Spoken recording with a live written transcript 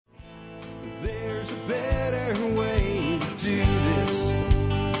a better way to do this.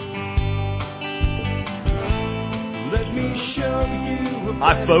 Let me show you a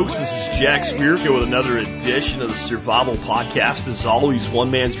Hi, folks. This is Jack Spirko with another edition of the Survival Podcast. As always,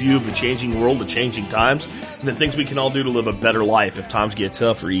 one man's view of the changing world, the changing times, and the things we can all do to live a better life if times get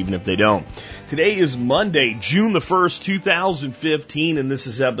tough or even if they don't. Today is Monday, June the 1st, 2015, and this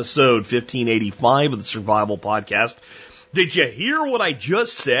is episode 1585 of the Survival Podcast. Did you hear what I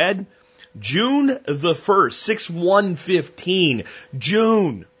just said? June the 1st, 6/1/15.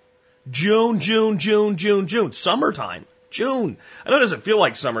 June. Summertime. June. I know it doesn't feel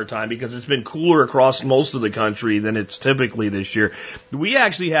like summertime because it's been cooler across most of the country than it's typically this year. We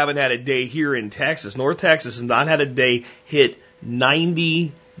actually haven't had a day here in Texas. North Texas has not had a day hit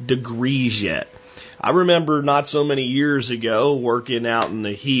 90 degrees yet. I remember not so many years ago working out in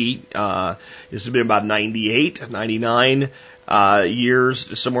the heat. This has been about 98, 99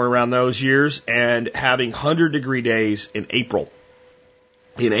 years, somewhere around those years, and having 100-degree days in April.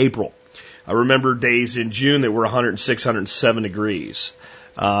 I remember days in June that were 106, 107 degrees.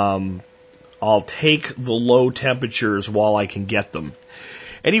 I'll take the low temperatures while I can get them.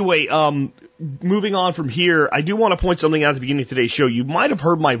 Anyway, moving on from here, I do want to point something out at the beginning of today's show. You might have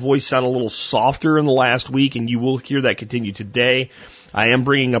heard my voice sound a little softer in the last week, and you will hear that continue today. I am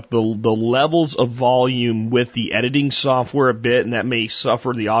bringing up the levels of volume with the editing software a bit, and that may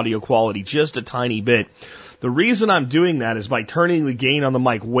suffer the audio quality just a tiny bit. The reason I'm doing that is by turning the gain on the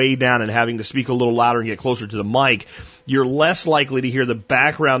mic way down and having to speak a little louder and get closer to the mic, you're less likely to hear the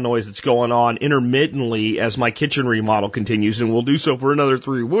background noise that's going on intermittently as my kitchen remodel continues, and we'll do so for another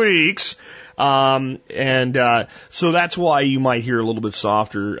 3 weeks. So that's why you might hear a little bit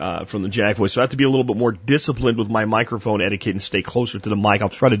softer from the Jack voice. So I have to be a little bit more disciplined with my microphone etiquette and stay closer to the mic. I'll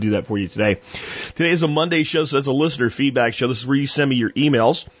try to do that for you today. Today is a Monday show, so that's a listener feedback show. This is where you send me your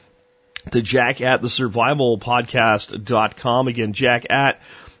emails to jack@thesurvivalpodcast.com. Again,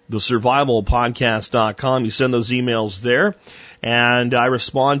 jack@thesurvivalpodcast.com. You send those emails there, and I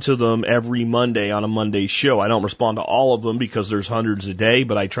respond to them every Monday on a Monday show. I don't respond to all of them because there's hundreds a day,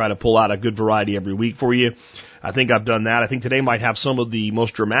 but I try to pull out a good variety every week for you. I think I've done that. I think today might have some of the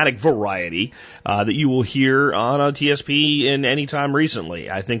most dramatic variety that you will hear on a TSP in any time recently.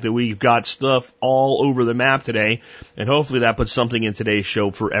 I think that we've got stuff all over the map today, and hopefully that puts something in today's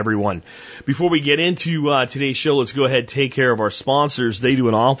show for everyone. Before we get into today's show, let's go ahead and take care of our sponsors. They do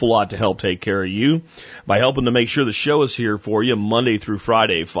an awful lot to help take care of you by helping to make sure the show is here for you Monday through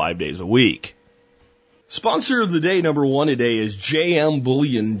Friday, 5 days a week. Sponsor of the day, number one today, is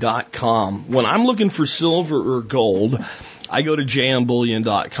jmbullion.com. When I'm looking for silver or gold, I go to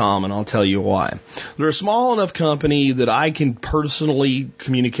jmbullion.com, and I'll tell you why. They're a small enough company that I can personally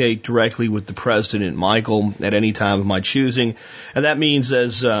communicate directly with the president, Michael, at any time of my choosing. And that means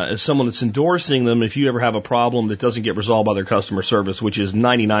as someone that's endorsing them, if you ever have a problem that doesn't get resolved by their customer service, which is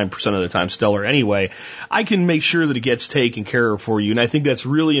 99% of the time stellar anyway, I can make sure that it gets taken care of for you. And I think that's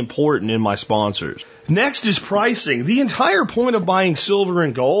really important in my sponsors. Next is pricing. The entire point of buying silver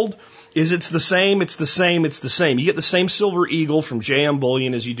and gold is it's the same. You get the same silver eagle from JM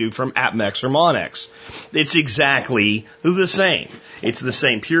Bullion as you do from APMEX or Monex. It's exactly the same. It's the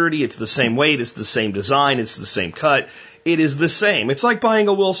same purity, it's the same weight, it's the same design, it's the same cut. It is the same. It's like buying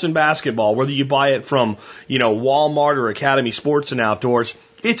a Wilson basketball, whether you buy it from, Walmart or Academy Sports and Outdoors,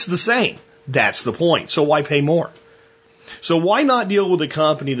 it's the same. That's the point. So why pay more? So why not deal with a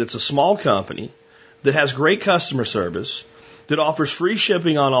company that's a small company that has great customer service, that offers free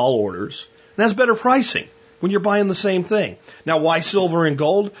shipping on all orders, and has better pricing when you're buying the same thing? Now, why silver and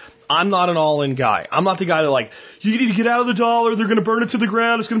gold? I'm not an all-in guy. I'm not the guy that you need to get out of the dollar, they're going to burn it to the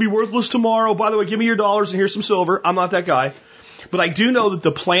ground, it's going to be worthless tomorrow. By the way, give me your dollars and here's some silver. I'm not that guy. But I do know that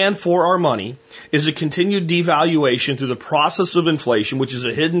the plan for our money is a continued devaluation through the process of inflation, which is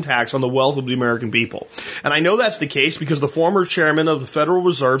a hidden tax on the wealth of the American people. And I know that's the case because the former chairman of the Federal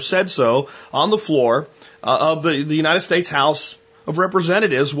Reserve said so on the floor of the United States House of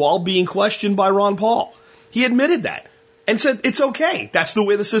Representatives while being questioned by Ron Paul. He admitted that and said, it's okay. That's the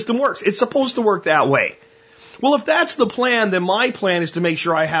way the system works. It's supposed to work that way. Well, if that's the plan, then my plan is to make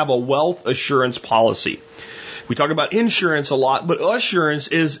sure I have a wealth assurance policy. We talk about insurance a lot, but assurance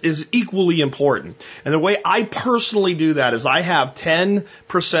is equally important. And the way I personally do that is I have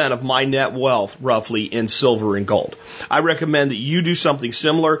 10% of my net wealth roughly in silver and gold. I recommend that you do something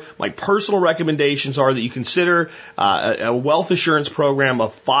similar. My personal recommendations are that you consider a wealth assurance program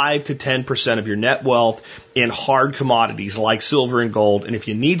of 5 to 10% of your net wealth in hard commodities like silver and gold. And if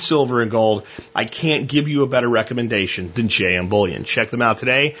you need silver and gold, I can't give you a better recommendation than JM Bullion. Check them out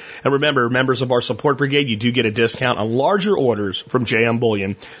today. And remember, members of our support brigade, you do get a discount on larger orders from JM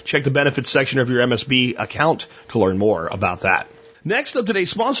Bullion. Check the benefits section of your MSB account to learn more about that. Next up today,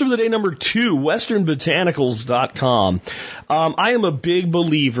 sponsor of the day number 2, westernbotanicals.com. I am a big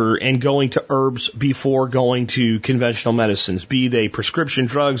believer in going to herbs before going to conventional medicines, be they prescription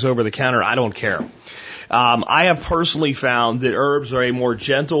drugs, over the counter, I don't care. I have personally found that herbs are a more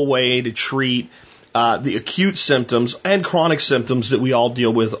gentle way to treat the acute symptoms and chronic symptoms that we all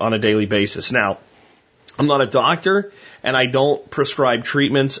deal with on a daily basis. Now, I'm not a doctor, and I don't prescribe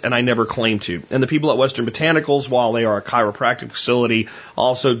treatments, and I never claim to. And the people at Western Botanicals, while they are a chiropractic facility,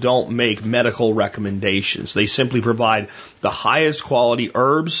 also don't make medical recommendations. They simply provide the highest quality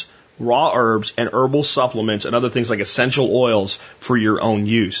herbs, raw herbs, and herbal supplements and other things like essential oils for your own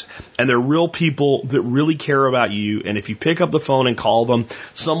use. And they're real people that really care about you. And if you pick up the phone and call them,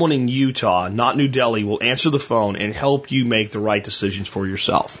 someone in Utah, not New Delhi, will answer the phone and help you make the right decisions for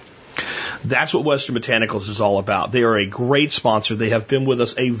yourself. That's what Western Botanicals is all about. They are a great sponsor. They have been with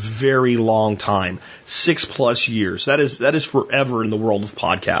us a very long time, 6+ years. That is forever in the world of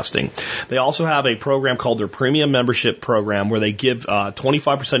podcasting. They also have a program called their Premium Membership Program where they give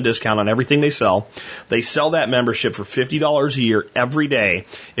 25% discount on everything they sell. They sell that membership for $50 a year every day.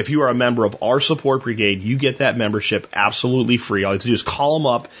 If you are a member of our support brigade, you get that membership absolutely free. All you have to do is call them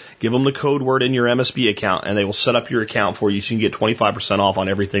up, give them the code word in your MSB account, and they will set up your account for you so you can get 25% off on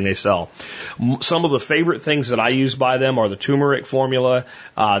everything they sell. Some of the favorite things that I use by them are the turmeric formula.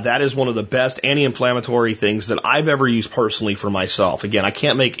 That is one of the best anti-inflammatory things that I've ever used personally for myself. Again, I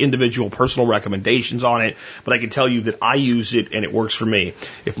can't make individual personal recommendations on it, but I can tell you that I use it and it works for me.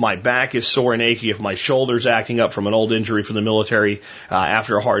 If my back is sore and achy, if my shoulder's acting up from an old injury from the military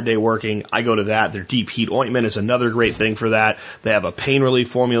after a hard day working, I go to that. Their deep heat ointment is another great thing for that. They have a pain relief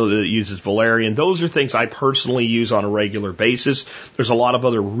formula that uses valerian. Those are things I personally use on a regular basis. There's a lot of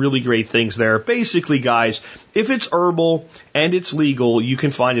other really great things there. Basically, guys, if it's herbal and it's legal, you can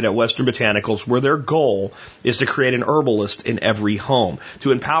find it at Western Botanicals, where their goal is to create an herbalist in every home,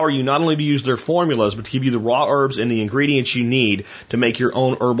 to empower you not only to use their formulas, but to give you the raw herbs and the ingredients you need to make your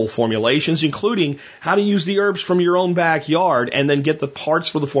own herbal formulations, including how to use the herbs from your own backyard and then get the parts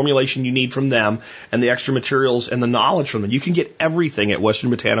for the formulation you need from them and the extra materials and the knowledge from them. You can get everything at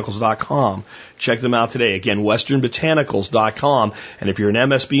westernbotanicals.com. Check them out today. Again, westernbotanicals.com. And if you're an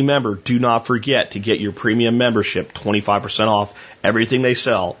MSB member, do not forget to get your premium membership, 25% off everything they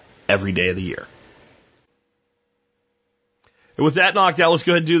sell every day of the year. And with that knocked out, let's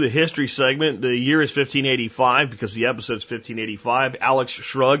go ahead and do the history segment. The year is 1585 because the episode is 1585. Alex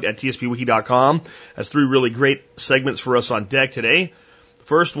Shrugged at tspwiki.com has 3 really great segments for us on deck today. The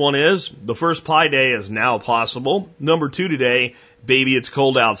first one is, the first Pi Day is now possible. Number 2 today, baby, it's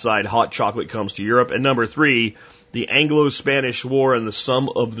cold outside, hot chocolate comes to Europe. And number 3, the Anglo-Spanish War and the sum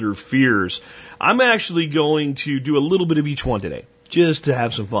of their fears. I'm actually going to do a little bit of each one today, just to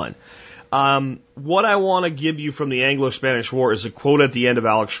have some fun. What I want to give you from the Anglo-Spanish War is a quote at the end of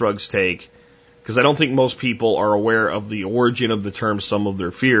Alex Shrugged's take, because I don't think most people are aware of the origin of the term sum of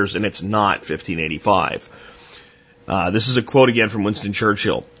their fears, and it's not 1585. This is a quote again from Winston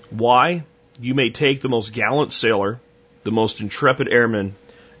Churchill. Why? You may take the most gallant sailor, the most intrepid airman,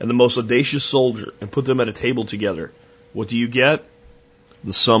 and the most audacious soldier and put them at a table together. What do you get?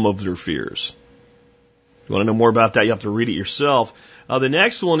 The sum of their fears. If you want to know more about that, you have to read it yourself. The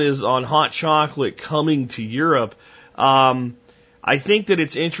next one is on hot chocolate coming to Europe. I think that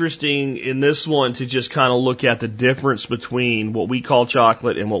it's interesting in this one to just kind of look at the difference between what we call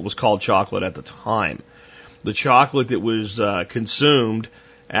chocolate and what was called chocolate at the time. The chocolate that was consumed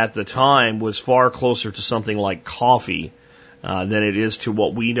at the time was far closer to something like coffee than it is to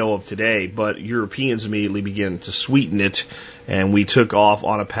what we know of today. But Europeans immediately began to sweeten it, and we took off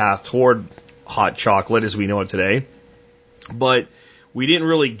on a path toward hot chocolate as we know it today. But we didn't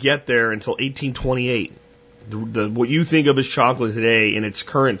really get there until 1828. What you think of as chocolate today in its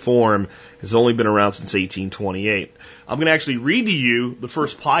current form has only been around since 1828. I'm going to actually read to you the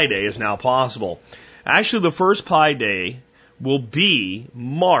first Pi Day is now possible. Actually, the first Pi Day will be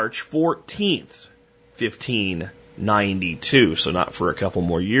March 14th, 1592, so not for a couple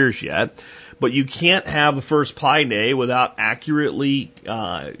more years yet. But you can't have the first Pi Day without accurately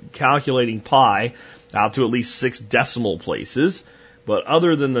calculating pi out to at least 6 decimal places. But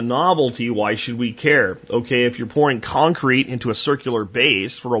other than the novelty, why should we care? Okay, if you're pouring concrete into a circular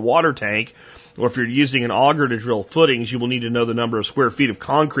base for a water tank, or if you're using an auger to drill footings, you will need to know the number of square feet of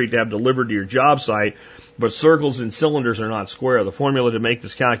concrete to have delivered to your job site. But circles and cylinders are not square. The formula to make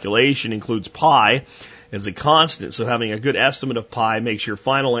this calculation includes pi is a constant, so having a good estimate of pi makes your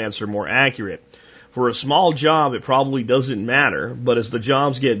final answer more accurate. For a small job, it probably doesn't matter, but as the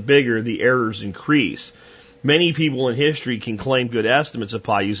jobs get bigger, the errors increase. Many people in history can claim good estimates of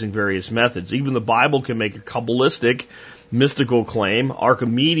pi using various methods. Even the Bible can make a Kabbalistic, mystical claim.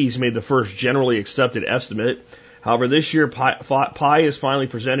 Archimedes made the first generally accepted estimate. However, this year, pi is finally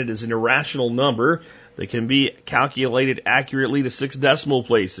presented as an irrational number that can be calculated accurately to 6 decimal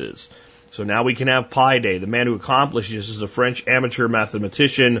places. So now we can have Pi Day. The man who accomplished this is a French amateur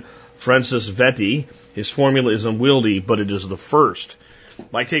mathematician, Francis Vetty. His formula is unwieldy, but it is the first.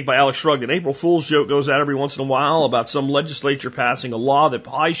 My take by Alex Shrugged. An April Fool's joke goes out every once in a while about some legislature passing a law that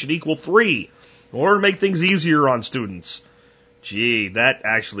pi should equal 3 in order to make things easier on students. Gee, that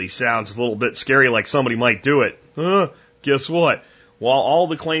actually sounds a little bit scary, like somebody might do it. Guess what? While all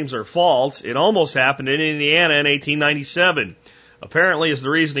the claims are false, it almost happened in Indiana in 1897. Apparently, as the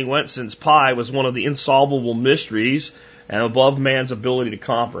reasoning went, since pi was one of the insolvable mysteries and above man's ability to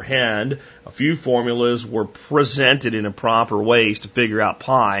comprehend, a few formulas were presented in improper ways to figure out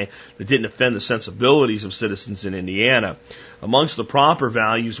pi that didn't offend the sensibilities of citizens in Indiana. Amongst the proper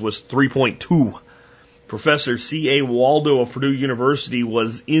values was 3.2. Professor C.A. Waldo of Purdue University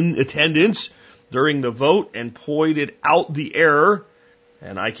was in attendance during the vote and pointed out the error,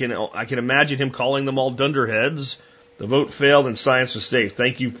 and I can imagine him calling them all dunderheads. The vote failed and science was safe.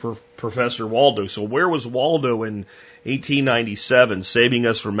 Thank you, Professor Waldo. So where was Waldo in 1897, saving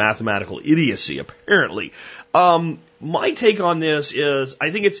us from mathematical idiocy, apparently? My take on this is I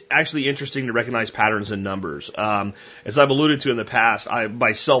think it's actually interesting to recognize patterns in numbers. As I've alluded to in the past,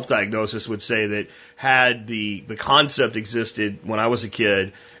 my self-diagnosis would say that had the concept existed when I was a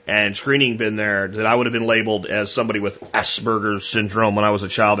kid and screening been there, that I would have been labeled as somebody with Asperger's syndrome when I was a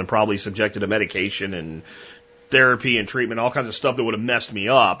child and probably subjected to medication and therapy and treatment, all kinds of stuff that would have messed me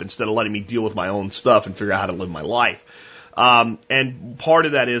up instead of letting me deal with my own stuff and figure out how to live my life. And part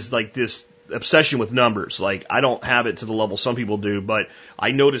of that is like this obsession with numbers. Like I don't have it to the level some people do, but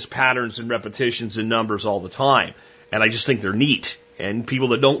I notice patterns and repetitions in numbers all the time. And I just think they're neat. And people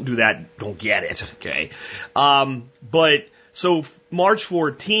that don't do that don't get it. Okay. But so March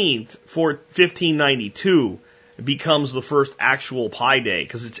 14th, 1592, becomes the first actual pi day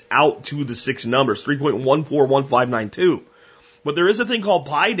because it's out to the 6 numbers, 3.141592. But there is a thing called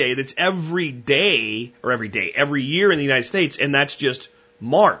Pi Day that's every year in the United States, and that's just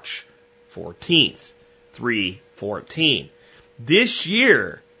March 14th, 3/14. This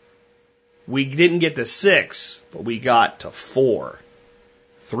year, we didn't get to 6, but we got to 4.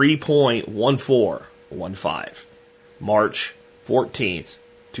 3.1415. March 14th,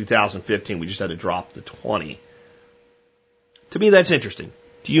 2015. We just had to drop the 20. To me, that's interesting.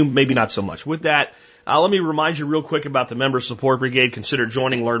 To you, maybe not so much. With that, let me remind you real quick about the Member Support Brigade. Consider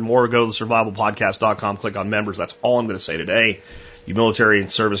joining, learn more, go to thesurvivalpodcast.com, click on members. That's all I'm going to say today. You military and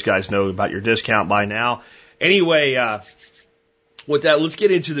service guys know about your discount by now. Anyway, with that, let's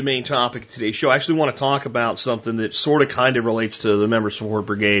get into the main topic of today's show. I actually want to talk about something that sort of kind of relates to the Member Support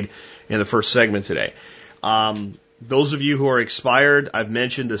Brigade in the first segment today. Those of you who are expired, I've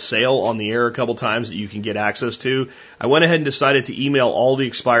mentioned a sale on the air a couple times that you can get access to. I went ahead and decided to email all the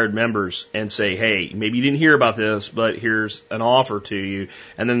expired members and say, hey, maybe you didn't hear about this, but here's an offer to you.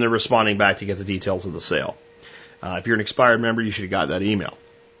 And then they're responding back to get the details of the sale. If you're an expired member, you should have got that email.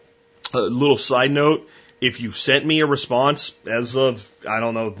 A little side note, if you've sent me a response as of,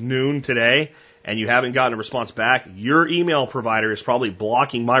 noon today, and you haven't gotten a response back, your email provider is probably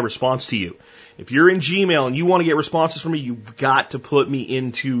blocking my response to you. If you're in Gmail and you want to get responses from me, you've got to put me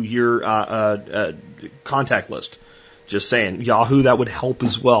into your contact list. Just saying. Yahoo, that would help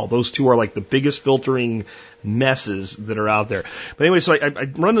as well. Those two are like the biggest filtering messes that are out there. But anyway, so I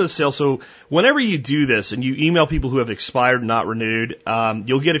run the sale. So whenever you do this and you email people who have expired and not renewed,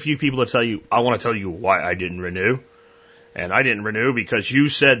 you'll get a few people to tell you, I want to tell you why I didn't renew. And I didn't renew because you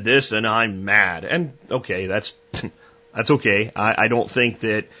said this and I'm mad. And okay, that's okay. I don't think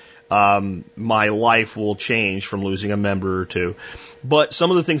that my life will change from losing a member or two. But some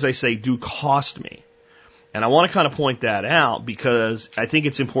of the things I say do cost me. And I want to kind of point that out because I think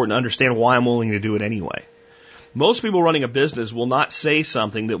it's important to understand why I'm willing to do it anyway. Most people running a business will not say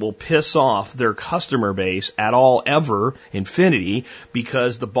something that will piss off their customer base at all, ever, infinity,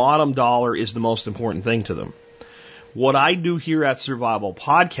 because the bottom dollar is the most important thing to them. What I do here at Survival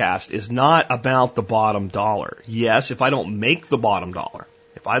Podcast is not about the bottom dollar. Yes, if I don't make the bottom dollar,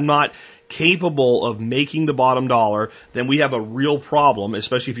 if I'm not capable of making the bottom dollar, then we have a real problem,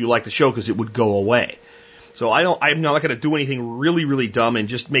 especially if you like the show, because it would go away. So I'm not going to do anything really, really dumb and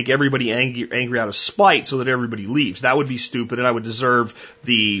just make everybody angry out of spite so that everybody leaves. That would be stupid, and I would deserve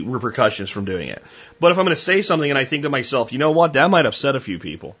the repercussions from doing it. But if I'm going to say something and I think to myself, you know what, that might upset a few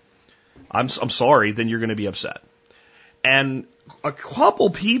people, I'm sorry, then you're going to be upset. And a couple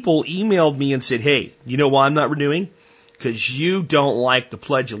people emailed me and said, hey, you know why I'm not renewing? Because you don't like the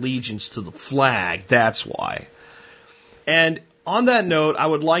Pledge Allegiance to the flag. That's why. And on that note, I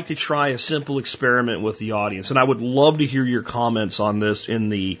would like to try a simple experiment with the audience. And I would love to hear your comments on this in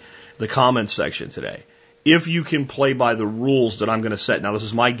the comments section today. If you can play by the rules that I'm going to set. Now, this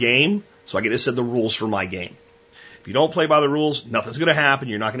is my game, so I get to set the rules for my game. If you don't play by the rules, nothing's going to happen.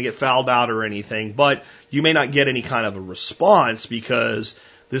 You're not going to get fouled out or anything. But you may not get any kind of a response because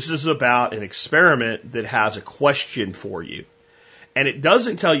this is about an experiment that has a question for you. And it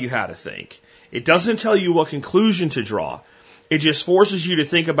doesn't tell you how to think. It doesn't tell you what conclusion to draw. It just forces you to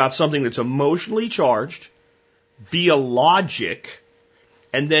think about something that's emotionally charged, via logic,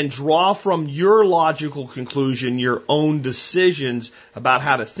 and then draw from your logical conclusion your own decisions about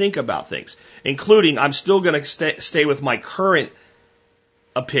how to think about things, including I'm still going to stay with my current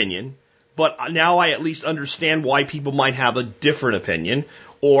opinion, but now I at least understand why people might have a different opinion,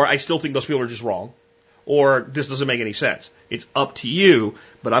 or I still think those people are just wrong, or this doesn't make any sense. It's up to you,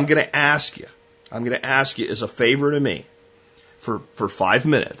 but I'm going to ask you as a favor to me, for 5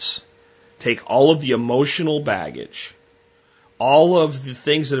 minutes, take all of the emotional baggage, all of the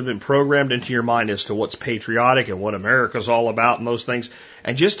things that have been programmed into your mind as to what's patriotic and what America's all about and those things,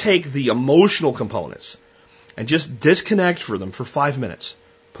 and just take the emotional components and just disconnect for them for 5 minutes.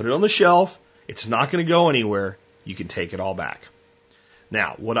 Put it on the shelf. It's not going to go anywhere. You can take it all back.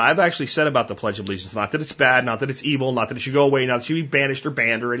 Now, what I've actually said about the Pledge of Allegiance, not that it's bad, not that it's evil, not that it should go away, not that it should be banished or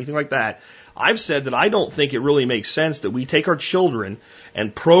banned or anything like that. I've said that I don't think it really makes sense that we take our children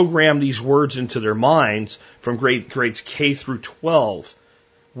and program these words into their minds from grades K through 12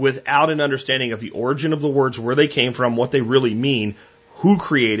 without an understanding of the origin of the words, where they came from, what they really mean, who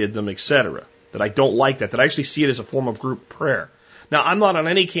created them, etc. That I don't like that I actually see it as a form of group prayer. Now, I'm not on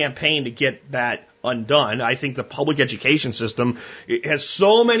any campaign to get that undone. I think the public education system, it has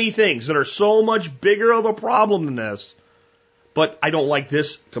so many things that are so much bigger of a problem than this. But I don't like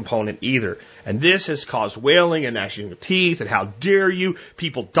this component either. And this has caused wailing and gnashing of teeth and how dare you,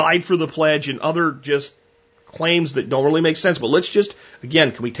 people died for the pledge and other just claims that don't really make sense. But let's just,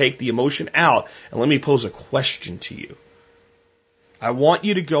 again, can we take the emotion out and let me pose a question to you. I want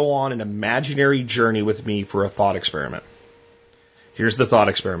you to go on an imaginary journey with me for a thought experiment. Here's the thought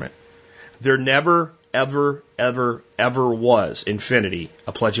experiment. There never, ever, ever, ever was, infinity,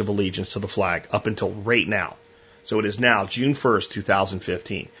 a Pledge of Allegiance to the flag up until right now. So it is now June 1st,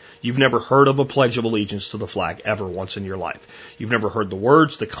 2015. You've never heard of a Pledge of Allegiance to the flag ever once in your life. You've never heard the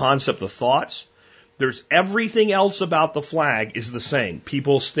words, the concept, the thoughts. There's everything else about the flag is the same.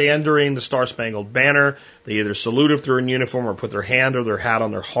 People stand during the Star-Spangled Banner. They either salute if they're in uniform or put their hand or their hat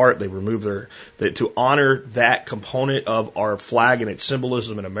on their heart. They remove to honor that component of our flag and its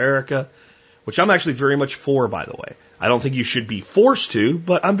symbolism in America, which I'm actually very much for, by the way. I don't think you should be forced to,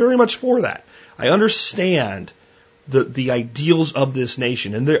 but I'm very much for that. I understand the ideals of this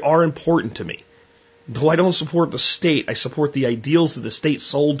nation, and they are important to me. Though I don't support the state, I support the ideals that the state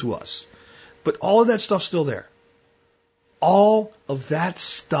sold to us. But all of that stuff's still there. All of that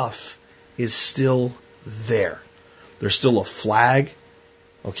stuff is still there. There's still a flag,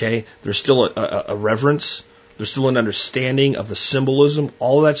 okay? There's still a reverence. There's still an understanding of the symbolism.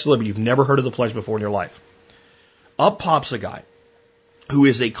 All of that's still there, but you've never heard of the pledge before in your life. Up pops a guy who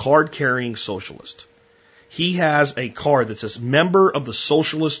is a card-carrying socialist. He has a card that says, member of the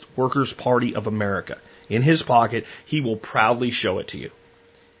Socialist Workers' Party of America. In his pocket, he will proudly show it to you.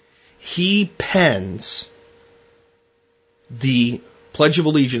 He pens the Pledge of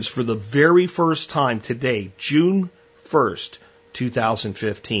Allegiance for the very first time today, June 1st,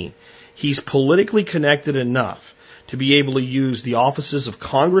 2015. He's politically connected enough to be able to use the offices of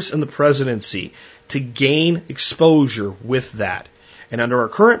Congress and the presidency to gain exposure with that. And under our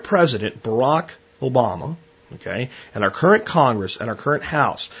current president, Barack Obama, okay, and our current Congress and our current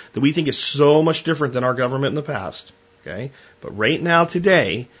House, that we think is so much different than our government in the past, okay, but right now,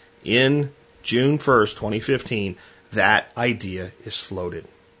 today, in June 1st, 2015, that idea is floated.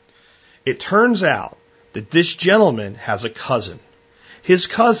 It turns out that this gentleman has a cousin. His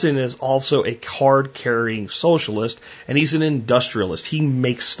cousin is also a card-carrying socialist, and he's an industrialist. He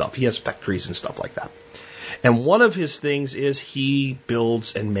makes stuff. He has factories and stuff like that. And one of his things is he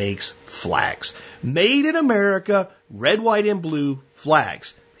builds and makes flags. Made in America, red, white, and blue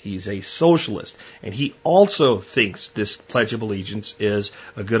flags. He's a socialist. And he also thinks this Pledge of Allegiance is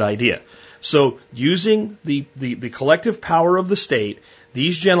a good idea. So using the collective power of the state,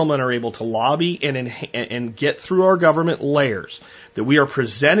 these gentlemen are able to lobby and get through our government layers that we are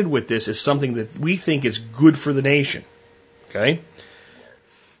presented with this as something that we think is good for the nation. Okay?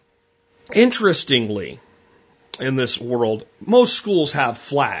 Interestingly, in this world, most schools have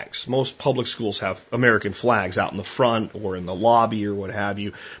flags. Most public schools have American flags out in the front or in the lobby or what have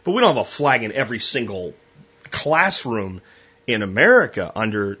you. But we don't have a flag in every single classroom in America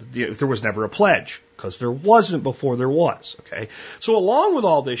there was never a pledge, because there wasn't before there was. Okay? So along with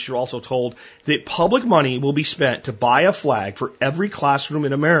all this, you're also told that public money will be spent to buy a flag for every classroom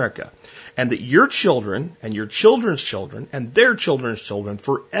in America, and that your children and your children's children and their children's children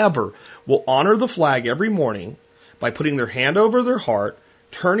forever will honor the flag every morning by putting their hand over their heart,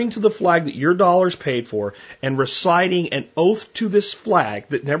 turning to the flag that your dollars paid for, and reciting an oath to this flag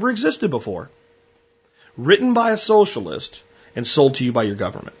that never existed before, written by a socialist and sold to you by your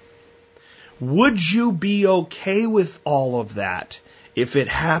government. Would you be okay with all of that if it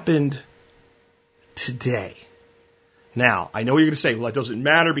happened today? Now, I know you're going to say, well, it doesn't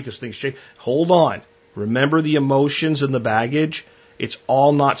matter because things change. Hold on. Remember the emotions and the baggage? It's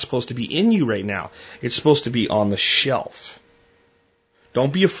all not supposed to be in you right now. It's supposed to be on the shelf.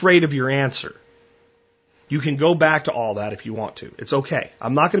 Don't be afraid of your answer. You can go back to all that if you want to. It's okay.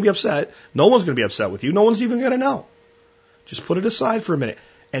 I'm not going to be upset. No one's going to be upset with you. No one's even going to know. Just put it aside for a minute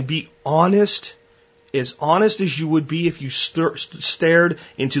and be honest as you would be if you stared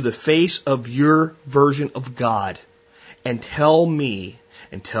into the face of your version of God. And tell me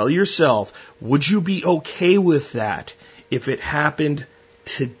and tell yourself, would you be okay with that if it happened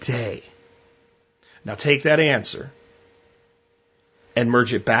today? Now take that answer and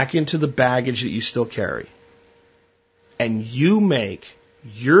merge it back into the baggage that you still carry. And you make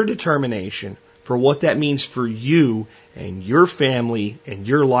your determination for what that means for you and your family and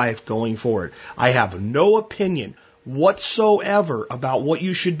your life going forward. I have no opinion whatsoever about what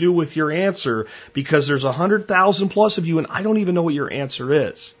you should do with your answer, because there's 100,000 plus of you and I don't even know what your answer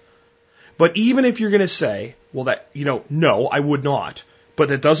is. But even if you're going to say, well, no, I would not.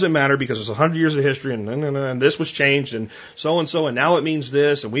 But it doesn't matter because there's 100 years of history and this was changed and so and now it means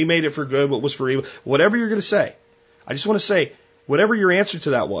this and we made it for good, what was for evil. Whatever you're going to say, I just want to say, whatever your answer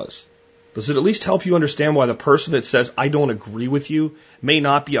to that was, does it at least help you understand why the person that says, I don't agree with you, may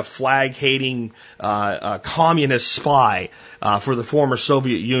not be a flag-hating communist spy for the former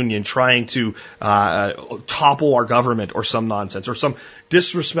Soviet Union trying to topple our government or some nonsense, or some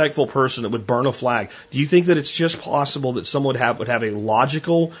disrespectful person that would burn a flag? Do you think that it's just possible that someone would have a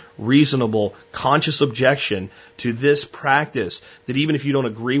logical, reasonable, conscious objection to this practice, that even if you don't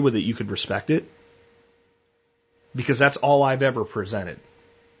agree with it, you could respect it? Because that's all I've ever presented.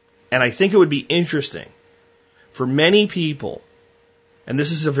 And I think it would be interesting for many people, and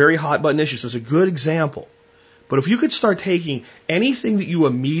this is a very hot button issue, so it's a good example, but if you could start taking anything that you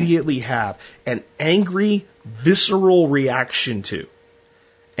immediately have an angry, visceral reaction to,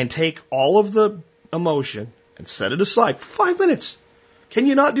 and take all of the emotion and set it aside for 5 minutes. Can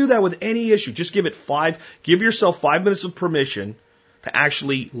you not do that with any issue? Just give yourself 5 minutes of permission to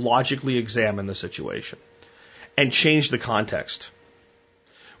actually logically examine the situation and change the context.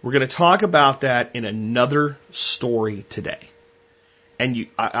 We're going to talk about that in another story today. And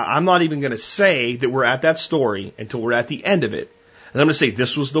I'm not even going to say that we're at that story until we're at the end of it. And I'm going to say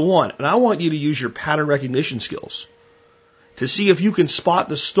this was the one. And I want you to use your pattern recognition skills to see if you can spot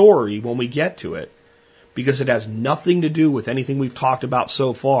the story when we get to it, because it has nothing to do with anything we've talked about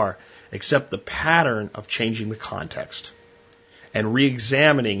so far except the pattern of changing the context and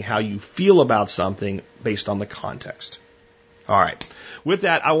re-examining how you feel about something based on the context. All right. With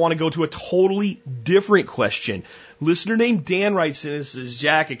that, I want to go to a totally different question. Listener named Dan writes in and says,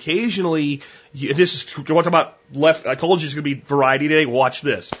 Jack, occasionally, this is what about left. I told you it's going to be variety today. Watch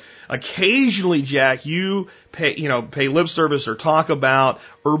this. Occasionally, Jack, you pay lip service or talk about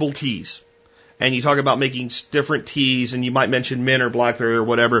herbal teas. And you talk about making different teas, and you might mention mint or blackberry or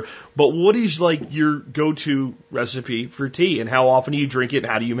whatever. But what is like your go-to recipe for tea, and how often do you drink it, and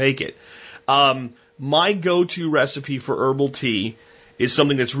how do you make it? My go-to recipe for herbal tea is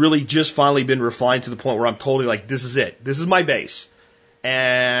something that's really just finally been refined to the point where I'm totally like, this is it. This is my base.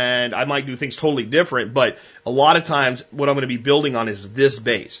 And I might do things totally different, but a lot of times what I'm going to be building on is this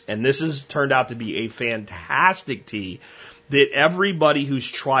base. And this has turned out to be a fantastic tea that everybody who's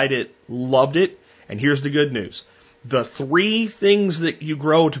tried it loved it. And here's the good news. The 3 things that you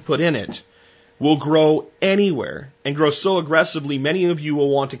grow to put in it will grow anywhere and grow so aggressively, many of you will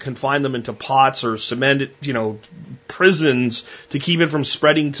want to confine them into pots or cement, prisons to keep it from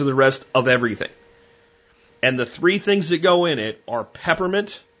spreading to the rest of everything. And the 3 things that go in it are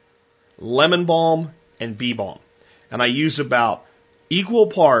peppermint, lemon balm, and bee balm. And I use about equal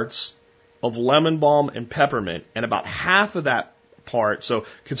parts of lemon balm and peppermint, and about half of that part, so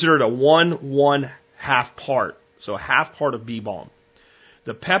consider it a 1/1/2 part, so a half part of bee balm.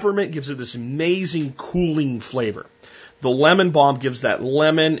 The peppermint gives it this amazing cooling flavor. The lemon balm gives that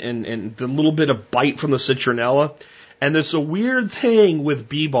lemon and the little bit of bite from the citronella. And there's a weird thing with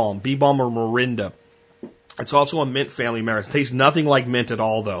bee balm or morinda. It's also a mint family member. It tastes nothing like mint at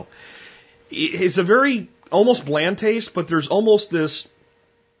all, though. It's a very almost bland taste, but there's almost this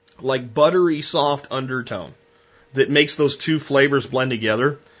like buttery soft undertone that makes those two flavors blend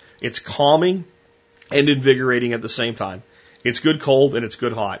together. It's calming and invigorating at the same time. It's good cold and it's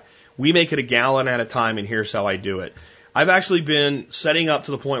good hot. We make it a gallon at a time, and here's how I do it. I've actually been setting up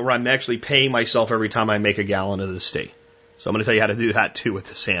to the point where I'm actually paying myself every time I make a gallon of this tea. So I'm going to tell you how to do that too with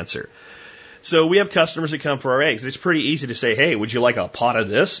this answer. So we have customers that come for our eggs. It's pretty easy to say, hey, would you like a pot of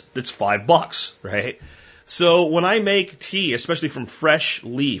this? It's $5, right? So when I make tea, especially from fresh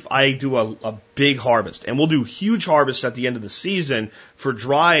leaf, I do a big harvest. And we'll do huge harvests at the end of the season for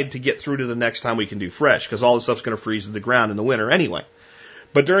dried to get through to the next time we can do fresh, because all the stuff's going to freeze to the ground in the winter anyway.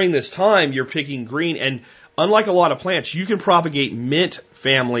 But during this time, you're picking green, and unlike a lot of plants, you can propagate mint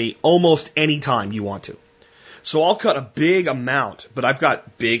family almost any time you want to. So I'll cut a big amount, but I've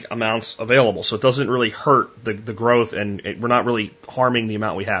got big amounts available, so it doesn't really hurt the growth, and we're not really harming the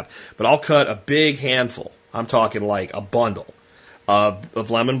amount we have. But I'll cut a big handful. I'm talking like a bundle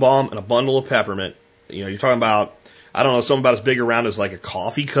of lemon balm and a bundle of peppermint. You know, you're talking about, I don't know, something about as big around as like a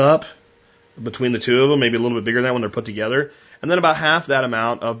coffee cup between the two of them, maybe a little bit bigger than that when they're put together. And then about half that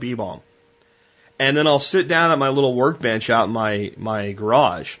amount of bee balm. And then I'll sit down at my little workbench out in my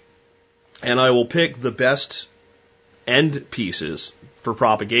garage, and I will pick the best end pieces for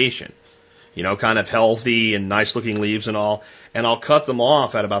propagation. You know, kind of healthy and nice looking leaves and all. And I'll cut them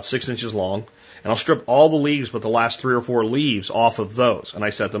off at about 6 inches long. And I'll strip all the leaves but the last 3 or 4 leaves off of those. And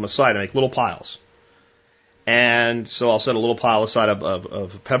I set them aside. I make little piles. And so I'll set a little pile aside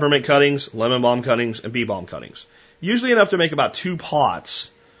of peppermint cuttings, lemon balm cuttings, and bee balm cuttings. Usually enough to make about 2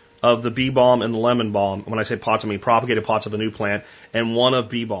 pots of the bee balm and the lemon balm. When I say pots, I mean propagated pots of a new plant, and 1 of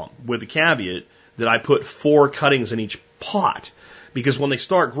bee balm, with the caveat that I put 4 cuttings in each pot. Because when they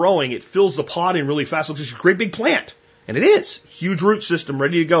start growing, it fills the pot in really fast. It looks like a great big plant. And it is. Huge root system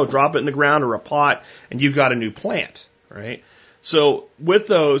ready to go. Drop it in the ground or a pot, and you've got a new plant, right? So with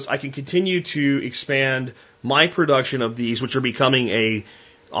those, I can continue to expand my production of these, which are becoming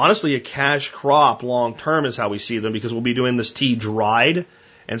honestly, a cash crop long term is how we see them, because we'll be doing this tea dried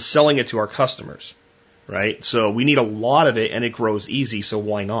and selling it to our customers, right? So we need a lot of it, and it grows easy, so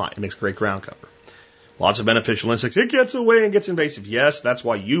why not? It makes great ground cover. Lots of beneficial insects. It gets away and gets invasive. Yes, that's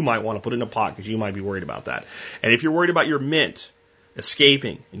why you might want to put it in a pot, because you might be worried about that. And if you're worried about your mint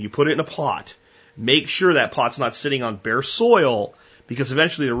escaping and you put it in a pot, make sure that pot's not sitting on bare soil, because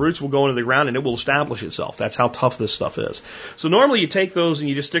eventually the roots will go into the ground and it will establish itself. That's how tough this stuff is. So normally you take those and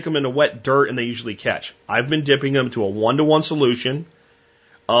you just stick them into wet dirt and they usually catch. I've been dipping them to a 1-to-1 solution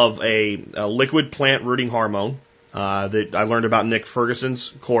of a liquid plant rooting hormone. That I learned about Nick Ferguson's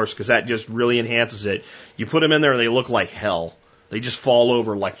course, because that just really enhances it. You put them in there and they look like hell. They just fall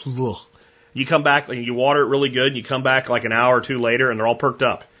over like, ugh. You come back and you water it really good, and you come back like an hour or 2 later and they're all perked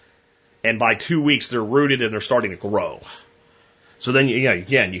up. And by 2 weeks they're rooted and they're starting to grow. So then,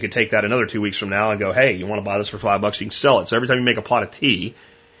 you can take that another 2 weeks from now and go, hey, you want to buy this for $5? You can sell it. So every time you make a pot of tea,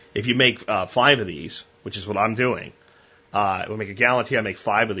 if you make 5 of these, which is what I'm doing, we'll make a gallon of tea, I make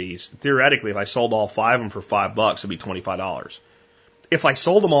 5 of these. Theoretically, if I sold all 5 of them for $5, it'd be $25. If I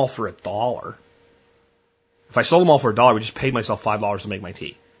sold them all for $1, I would just pay myself $5 to make my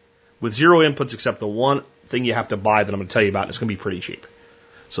tea. With 0 inputs except the one thing you have to buy that I'm going to tell you about, and it's going to be pretty cheap.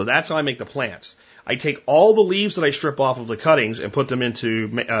 So that's how I make the plants. I take all the leaves that I strip off of the cuttings and put them into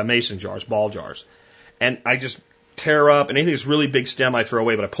mason jars, ball jars. And I just tear up, and anything that's really big stem I throw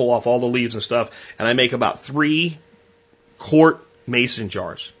away, but I pull off all the leaves and stuff, and I make about 3 quart mason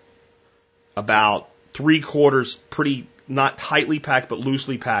jars. About 3/4 pretty, not tightly packed, but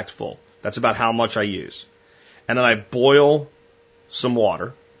loosely packed full. That's about how much I use. And then I boil some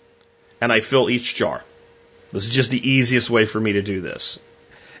water, and I fill each jar. This is just the easiest way for me to do this.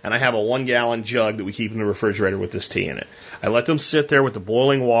 And I have a 1-gallon jug that we keep in the refrigerator with this tea in it. I let them sit there with the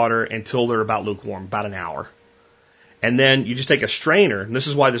boiling water until they're about lukewarm, about an hour. And then you just take a strainer, and this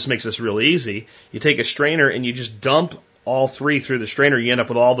is why this makes this real easy. You take a strainer and you just dump all 3 through the strainer. You end up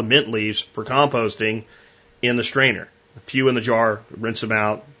with all the mint leaves for composting in the strainer. A few in the jar, rinse them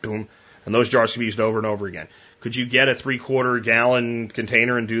out, boom. And those jars can be used over and over again. Could you get a 3/4 gallon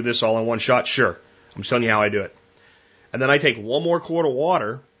container and do this all in one shot? Sure. I'm just telling you how I do it. And then I take 1 more quart of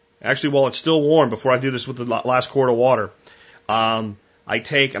water Actually, while it's still warm, before I do this with the last quart of water, I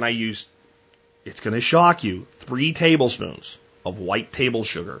take and I use, it's going to shock you, 3 tablespoons of white table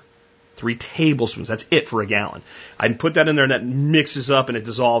sugar. 3 tablespoons. That's it for a gallon. I put that in there and that mixes up and it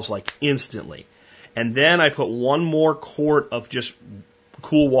dissolves like instantly. And then I put 1 more quart of just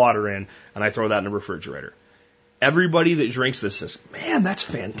cool water in and I throw that in the refrigerator. Everybody that drinks this says, man, that's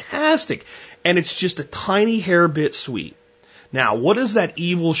fantastic. And it's just a tiny hair bit sweet. Now, what does that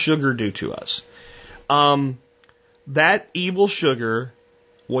evil sugar do to us? That evil sugar,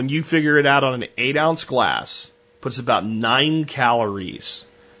 when you figure it out on an 8-ounce glass, puts about 9 calories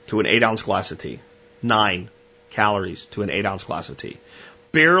to an 8-ounce glass of tea. 9 calories to an 8-ounce glass of tea.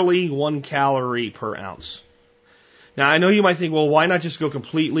 Barely 1 calorie per ounce. Now, I know you might think, well, why not just go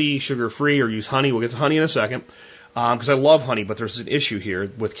completely sugar-free or use honey? We'll get to honey in a second, because I love honey, but there's an issue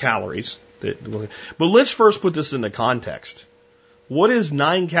here with calories. But let's first put this into context. What is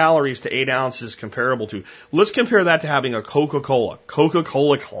 9 calories to 8 ounces comparable to? Let's compare that to having a Coca-Cola.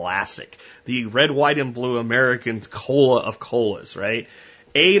 Coca-Cola Classic. The red, white, and blue American cola of colas, right?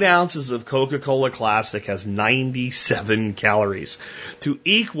 8 ounces of Coca-Cola Classic has 97 calories. To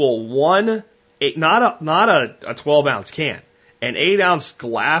equal not a 12-ounce can, an 8-ounce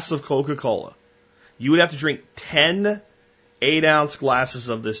glass of Coca-Cola, you would have to drink 10 8-ounce glasses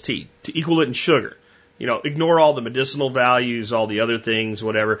of this tea to equal it in sugar. You know, ignore all the medicinal values, all the other things,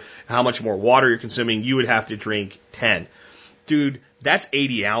 whatever, how much more water you're consuming, you would have to drink 10. Dude, that's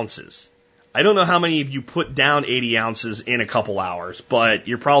 80 ounces. I don't know how many of you put down 80 ounces in a couple hours, but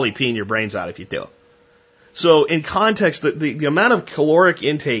you're probably peeing your brains out if you do. So in context, the amount of caloric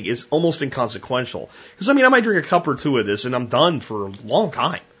intake is almost inconsequential. Because, I mean, I might drink a cup or 2 of this and I'm done for a long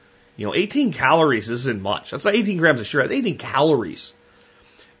time. You know, 18 calories isn't much. That's not 18 grams of sugar. That's 18 calories.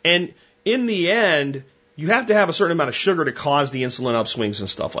 And in the end, you have to have a certain amount of sugar to cause the insulin upswings and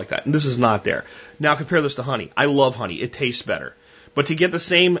stuff like that. And this is not there. Now compare this to honey. I love honey. It tastes better. But to get the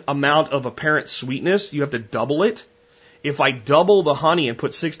same amount of apparent sweetness, you have to double it. If I double the honey and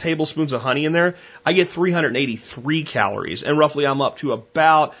put 6 tablespoons of honey in there, I get 383 calories. And roughly I'm up to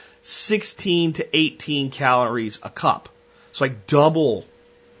about 16 to 18 calories a cup. So I double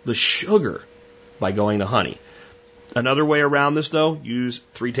the sugar by going to honey. Another way around this, though, use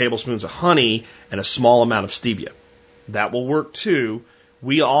 3 tablespoons of honey and a small amount of stevia. That will work too.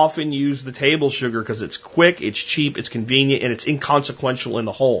 We often use the table sugar because it's quick, it's cheap, it's convenient, and it's inconsequential in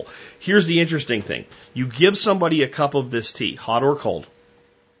the whole. Here's the interesting thing. You give somebody a cup of this tea, hot or cold,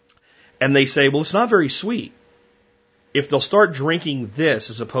 and they say, well, it's not very sweet. If they'll start drinking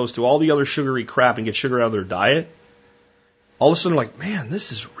this as opposed to all the other sugary crap and get sugar out of their diet, all of a sudden they're like, man,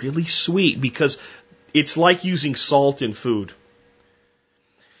 this is really sweet, because it's like using salt in food.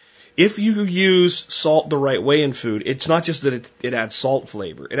 If you use salt the right way in food, it's not just that it adds salt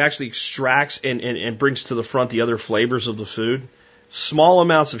flavor. It actually extracts and brings to the front the other flavors of the food. Small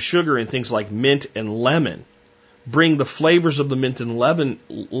amounts of sugar in things like mint and lemon bring the flavors of the mint and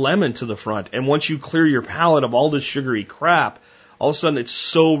lemon to the front. And once you clear your palate of all this sugary crap, all of a sudden it's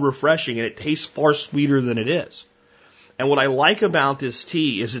so refreshing and it tastes far sweeter than it is. And what I like about this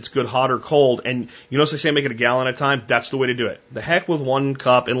tea is it's good hot or cold. And you notice I say make it a gallon at a time? That's the way to do it. The heck with 1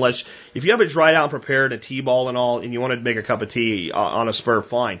 cup, unless if you have it dried out and prepared, a tea ball and all, and you want to make a cup of tea on a spur,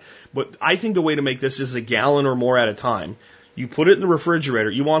 fine. But I think the way to make this is a gallon or more at a time. You put it in the refrigerator.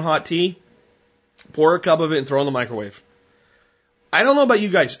 You want hot tea? Pour a cup of it and throw it in the microwave. I don't know about you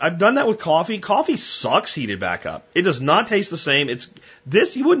guys. I've done that with coffee. Coffee sucks heated back up. It does not taste the same.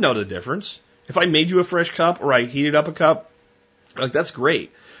 This, you wouldn't know the difference. If I made you a fresh cup or I heated up a cup, like, that's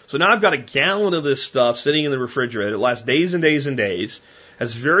great. So now I've got a gallon of this stuff sitting in the refrigerator. It lasts days and days and days.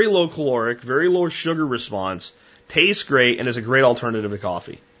 Has very low caloric, very low sugar response, tastes great, and is a great alternative to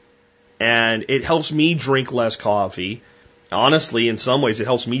coffee. And it helps me drink less coffee. Honestly, in some ways, it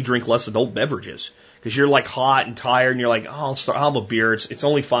helps me drink less adult beverages. Because you're like hot and tired and you're like, oh, I'll have a beer. It's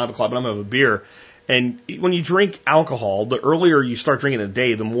only 5 o'clock, but I'm going to have a beer. And when you drink alcohol, the earlier you start drinking in a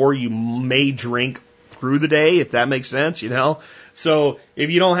day, the more you may drink through the day, if that makes sense, you know? So if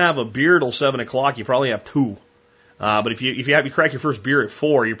you don't have a beer till 7 o'clock, you probably have 2. But if you crack your first beer at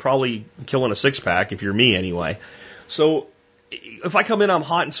 4, you're probably killing a 6-pack, if you're me anyway. So if I come in, I'm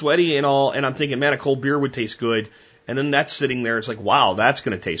hot and sweaty and all, and I'm thinking, man, a cold beer would taste good. And then that's sitting there, it's like, wow, that's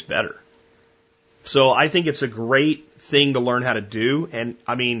going to taste better. So I think it's a great thing to learn how to do. And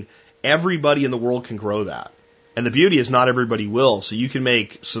I mean, everybody in the world can grow that. And the beauty is not everybody will. So you can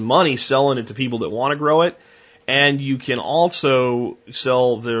make some money selling it to people that want to grow it. And you can also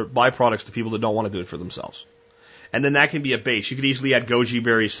sell their byproducts to people that don't want to do it for themselves. And then that can be a base. You could easily add goji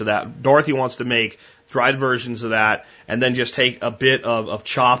berries to that. Dorothy wants to make dried versions of that and then just take a bit of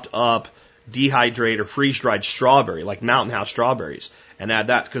chopped up, dehydrate or freeze dried strawberry, like Mountain House strawberries, and add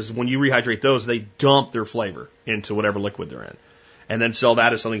that, because when you rehydrate those, they dump their flavor into whatever liquid they're in. And then sell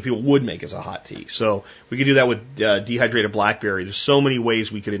that as something people would make as a hot tea. So we could do that with dehydrated blackberry. There's so many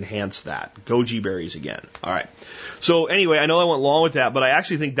ways we could enhance that. Goji berries again. All right. So anyway, I know I went long with that, but I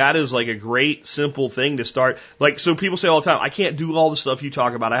actually think that is like a great, simple thing to start. Like, so people say all the time, I can't do all the stuff you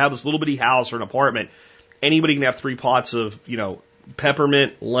talk about. I have this little bitty house or an apartment. Anybody can have 3 pots of,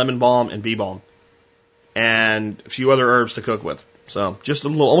 peppermint, lemon balm, and bee balm. And a few other herbs to cook with. So just a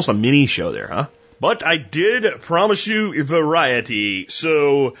little, almost a mini show there, huh? But I did promise you variety,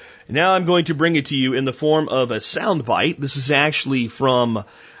 so now I'm going to bring it to you in the form of a soundbite. This is actually from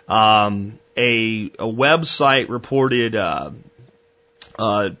a website reported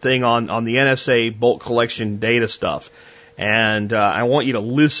thing on the NSA bulk collection data stuff. And I want you to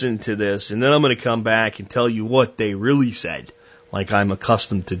listen to this, and then I'm going to come back and tell you what they really said, like I'm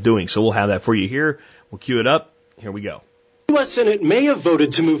accustomed to doing. So we'll have that for you here. We'll cue it up. Here we go. The U.S. Senate may have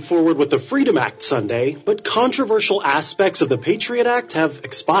voted to move forward with the Freedom Act Sunday, but controversial aspects of the Patriot Act have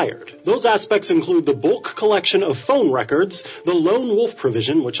expired. Those aspects include the bulk collection of phone records, the lone wolf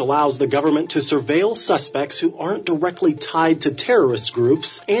provision, which allows the government to surveil suspects who aren't directly tied to terrorist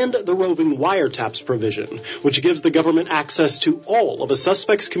groups, and the roving wiretaps provision, which gives the government access to all of a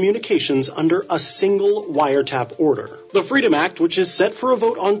suspect's communications under a single wiretap order. The Freedom Act, which is set for a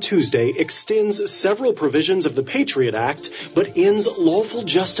vote on Tuesday, extends several provisions of the Patriot Act, but ends lawful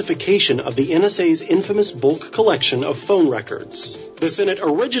justification of the NSA's infamous bulk collection of phone records. The Senate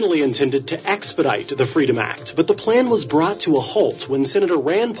originally intended to expedite the Freedom Act, but the plan was brought to a halt when Senator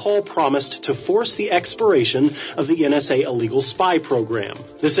Rand Paul promised to force the expiration of the NSA illegal spy program.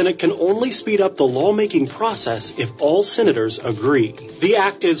 The Senate can only speed up the lawmaking process if all senators agree. The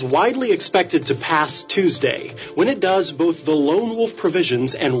act is widely expected to pass Tuesday. When it does, both the lone wolf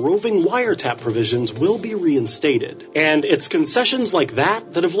provisions and roving wiretap provisions will be reinstated. And it's concessions like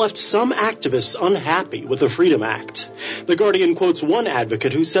that that have left some activists unhappy with the Freedom Act. The Guardian quotes one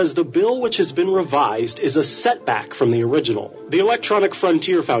advocate who says the bill, which has been revised, is a setback from the original. The Electronic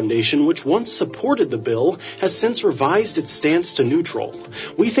Frontier Foundation, which once supported the bill, has since revised its stance to neutral.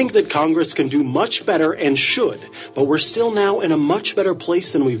 We think that Congress can do much better and should, but we're still now in a much better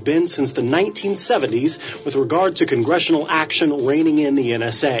place than we've been since the 1970s with regard to congressional action reining in the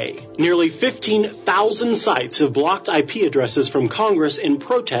NSA. Nearly 15,000 sites have blocked IP addresses from Congress in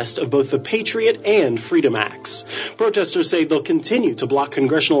protest of both the Patriot and Freedom Acts. Protesters say they'll continue to block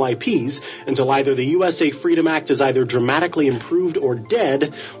congressional IPs until either the USA Freedom Act is either dramatically improved or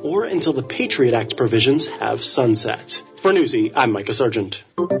dead, or until the Patriot Act provisions have sunset. For Newsy, I'm Micah Sargent.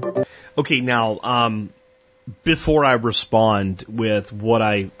 Okay, now, before I respond with what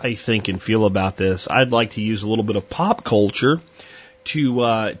I think and feel about this, I'd like to use a little bit of pop culture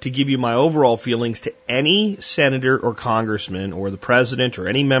to give you my overall feelings to any senator or congressman or the president or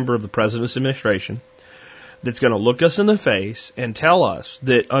any member of the president's administration that's going to look us in the face and tell us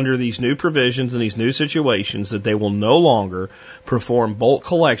that under these new provisions and these new situations that they will no longer perform bulk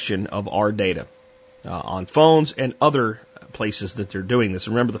collection of our data on phones and other places that they're doing this.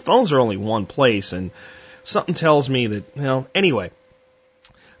 Remember, the phones are only one place, and something tells me that, well, anyway,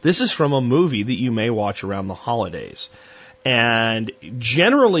 this is from a movie that you may watch around the holidays. And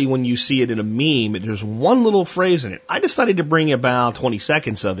generally when you see it in a meme, there's one little phrase in it. I decided to bring about 20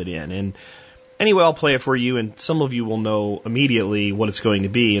 seconds of it in. And anyway, I'll play it for you, and some of you will know immediately what it's going to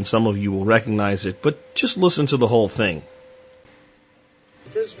be, and some of you will recognize it. But just listen to the whole thing.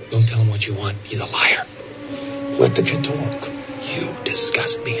 Don't tell him what you want. He's a liar. Let the kid talk. You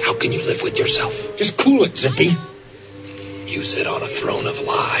disgust me. How can you live with yourself? Just cool it, Zippy. You sit on a throne of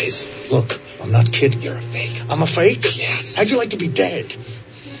lies. Look, I'm not kidding. You're a fake. I'm a fake? Yes. How'd you like to be dead?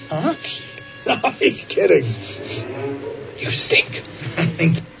 Huh? No, he's kidding. You stink.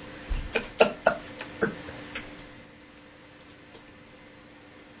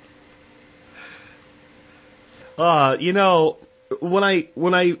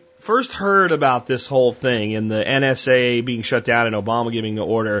 When I first heard about this whole thing and the NSA being shut down and Obama giving the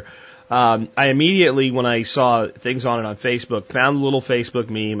order, I immediately, when I saw things on it on Facebook, found a little Facebook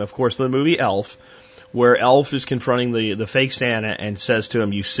meme, of course, the movie Elf, where Elf is confronting the fake Santa and says to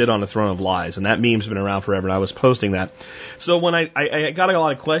him, "You sit on a throne of lies." And that meme's been around forever, and I was posting that. So when I got a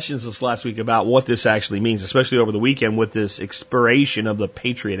lot of questions this last week about what this actually means, especially over the weekend with this expiration of the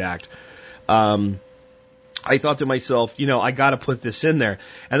Patriot Act, I thought to myself, I got to put this in there.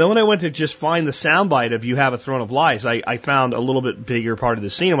 And then when I went to just find the soundbite of "You Have a Throne of Lies," I found a little bit bigger part of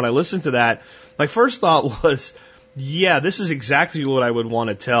the scene. And when I listened to that, my first thought was, Yeah, this is exactly what I would want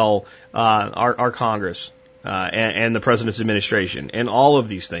to tell our Congress and the president's administration and all of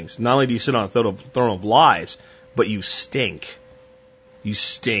these things. Not only do you sit on a throne of lies, but you stink. You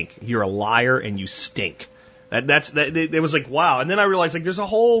stink. You're a liar and you stink. It was like, wow. And then I realized, like, there's a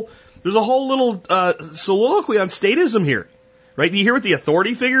whole little soliloquy on statism here, right? Do you hear what the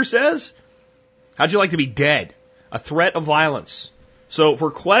authority figure says? How'd you like to be dead? A threat of violence. So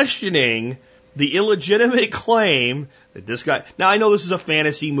for questioning the illegitimate claim that this guy, now I know this is a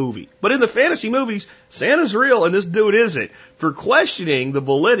fantasy movie, but in the fantasy movies, Santa's real and this dude isn't. For questioning the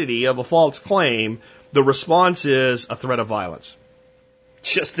validity of a false claim, the response is a threat of violence.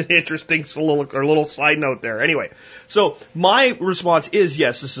 Just an interesting little side note there. Anyway, so my response is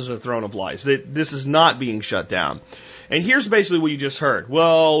yes, this is a throne of lies. That this is not being shut down. And here's basically what you just heard.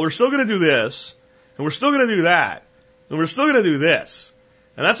 Well, we're still going to do this, and we're still going to do that, and we're still going to do this.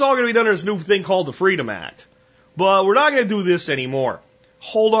 And that's all going to be done under this new thing called the Freedom Act. But we're not going to do this anymore.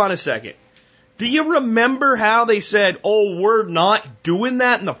 Hold on a second. Do you remember how they said, oh, we're not doing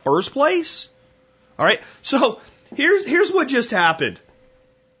that in the first place? All right. So here's what just happened.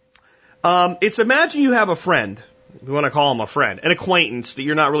 It's imagine you have a friend, we want to call him a friend, an acquaintance that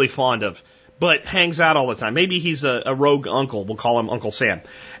you're not really fond of, but hangs out all the time. Maybe he's a rogue uncle. We'll call him Uncle Sam.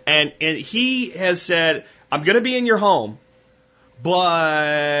 And he has said, I'm going to be in your home,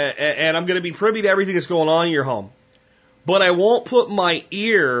 and I'm going to be privy to everything that's going on in your home, but I won't put my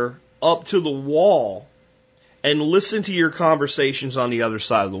ear up to the wall and listen to your conversations on the other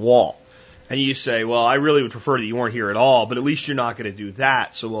side of the wall. And you say, well, I really would prefer that you weren't here at all, but at least you're not going to do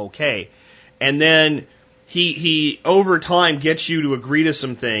that, so okay. And then he over time gets you to agree to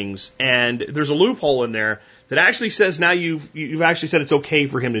some things, and there's a loophole in there that actually says now you've actually said it's okay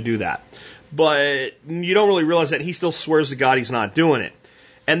for him to do that. But you don't really realize that he still swears to God he's not doing it.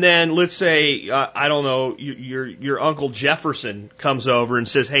 And then let's say, I don't know, your Uncle Jefferson comes over and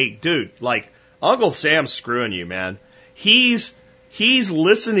says, hey, dude, like, Uncle Sam's screwing you, man. He's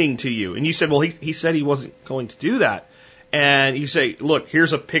listening to you. And you said, well, he said he wasn't going to do that. And you say, look,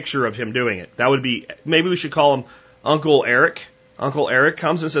 here's a picture of him doing it. That would be, maybe we should call him Uncle Eric. Uncle Eric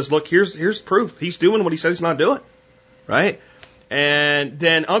comes and says, look, here's proof. He's doing what he says he's not doing. Right? And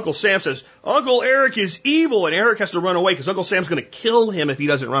then Uncle Sam says, Uncle Eric is evil, and Eric has to run away because Uncle Sam's going to kill him if he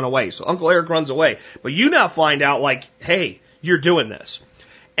doesn't run away. So Uncle Eric runs away. But you now find out, like, hey, you're doing this.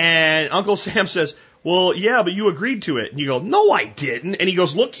 And Uncle Sam says, well, yeah, but you agreed to it. And you go, no, I didn't. And he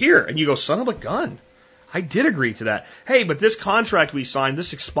goes, look here. And you go, son of a gun. I did agree to that. Hey, but this contract we signed,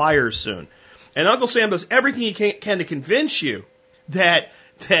 this expires soon. And Uncle Sam does everything he can to convince you that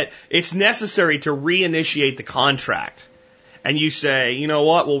it's necessary to reinitiate the contract. And you say, you know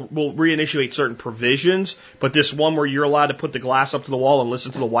what, we'll reinitiate certain provisions, but this one where you're allowed to put the glass up to the wall and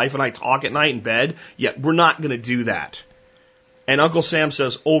listen to the wife and I talk at night in bed, yeah, we're not going to do that. And Uncle Sam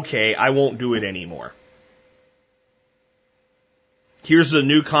says, okay, I won't do it anymore. Here's the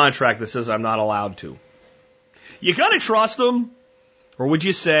new contract that says I'm not allowed to. You got to trust him? Or would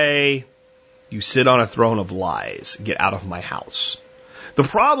you say, you sit on a throne of lies, get out of my house? The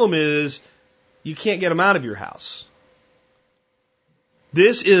problem is, you can't get him out of your house.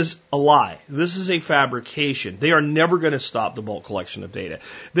 This is a lie. This is a fabrication. They are never going to stop the bulk collection of data.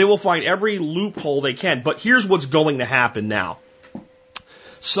 They will find every loophole they can. But here's what's going to happen now.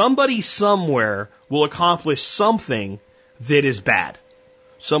 Somebody somewhere will accomplish something that is bad.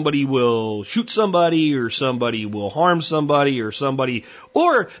 Somebody will shoot somebody, or somebody will harm somebody,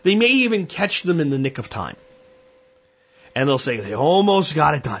 or they may even catch them in the nick of time. And they'll say, they almost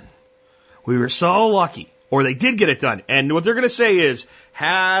got it done. We were so lucky. Or they did get it done. And what they're going to say is,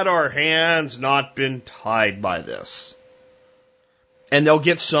 had our hands not been tied by this. And they'll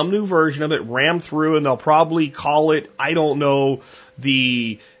get some new version of it rammed through, and they'll probably call it, I don't know,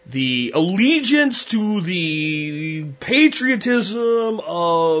 the allegiance to the patriotism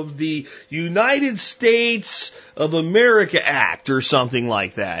of the United States of America Act or something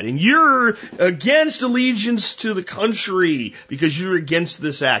like that. And you're against allegiance to the country because you're against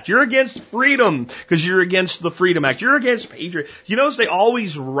this act. You're against freedom because you're against the Freedom Act. You're against patriot. You notice they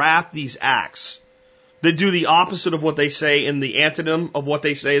always wrap these acts that do the opposite of what they say in the antonym of what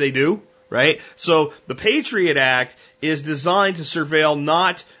they say they do. Right? So the Patriot Act is designed to surveil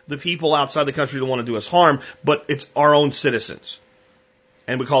not the people outside the country that want to do us harm, but it's our own citizens.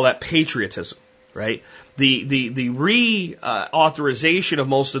 And we call that patriotism, right? The reauthorization of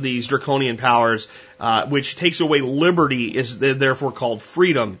most of these draconian powers, which takes away liberty, is therefore called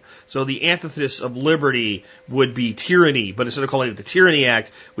freedom. So the antithesis of liberty would be tyranny, but instead of calling it the Tyranny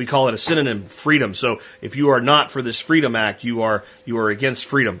Act, we call it a synonym, freedom. So if you are not for this Freedom Act, you are against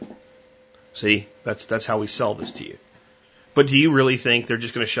freedom. See, that's how we sell this to you. But do you really think they're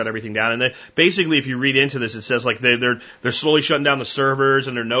just going to shut everything down? And basically, if you read into this, it says like they're slowly shutting down the servers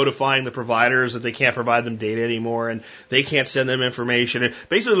and they're notifying the providers that they can't provide them data anymore and they can't send them information. And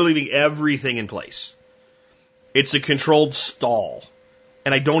basically, they're leaving everything in place. It's a controlled stall.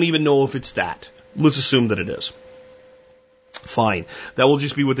 And I don't even know if it's that. Let's assume that it is. Fine. That will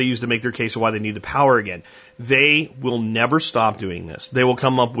just be what they use to make their case of why they need the power again. They will never stop doing this. They will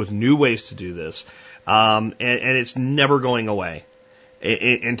come up with new ways to do this. And it's never going away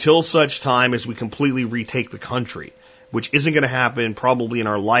until such time as we completely retake the country, which isn't going to happen probably in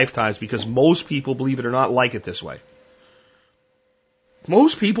our lifetimes because most people, believe it or not, like it this way.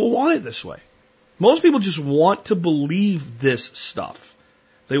 Most people want it this way. Most people just want to believe this stuff.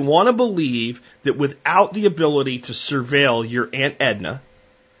 They want to believe that without the ability to surveil your Aunt Edna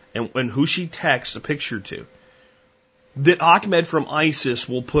and who she texts a picture to, that Ahmed from ISIS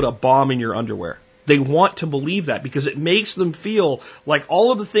will put a bomb in your underwear. They want to believe that because it makes them feel like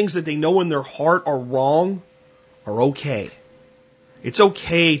all of the things that they know in their heart are wrong are okay. It's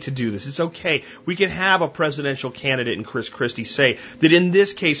okay to do this. It's okay. We can have a presidential candidate in Chris Christie say that in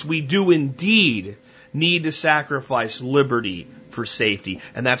this case we do indeed need to sacrifice liberty for safety,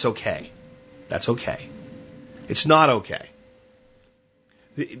 and that's okay. That's okay. It's not okay.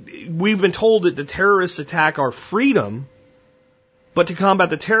 We've been told that the terrorists attack our freedom, but to combat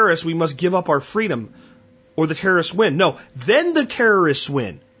the terrorists, we must give up our freedom, or the terrorists win. No, then the terrorists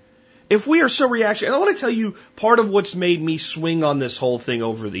win. If we are so reactionary, and I want to tell you part of what's made me swing on this whole thing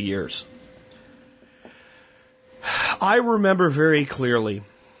over the years. I remember very clearly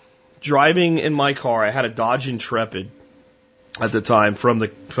driving in my car. I had a Dodge Intrepid at the time from the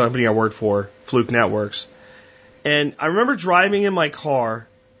company I worked for, Fluke Networks. And I remember driving in my car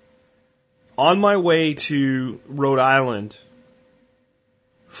on my way to Rhode Island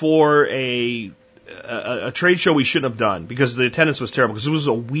for a trade show we shouldn't have done because the attendance was terrible because it was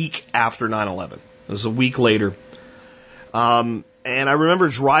a week after 9/11. It was a week later. And I remember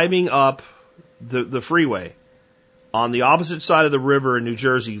driving up the freeway on the opposite side of the river in New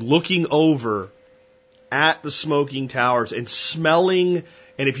Jersey, looking over at the smoking towers and smelling.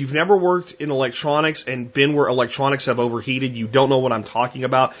 And if you've never worked in electronics and been where electronics have overheated, you don't know what I'm talking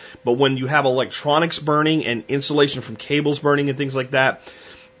about. But when you have electronics burning and insulation from cables burning and things like that,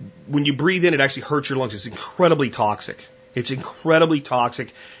 when you breathe in, it actually hurts your lungs. It's incredibly toxic. It's incredibly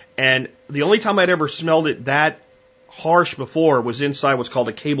toxic. And the only time I'd ever smelled it that harsh before was inside what's called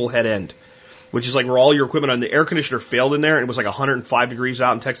a cable head end, which is like where all your equipment on the air conditioner failed in there. And it was like 105 degrees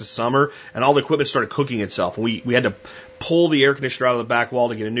out in Texas summer, and all the equipment started cooking itself. And we had to pull the air conditioner out of the back wall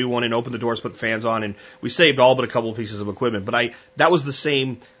to get a new one and open the doors, put the fans on, and we saved all but a couple of pieces of equipment. But that was the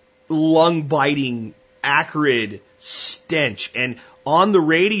same lung-biting, acrid stench. And on the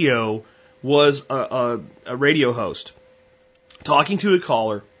radio was a radio host talking to a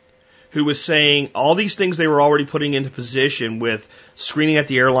caller who was saying all these things they were already putting into position with screening at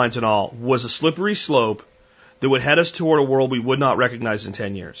the airlines and all was a slippery slope that would head us toward a world we would not recognize in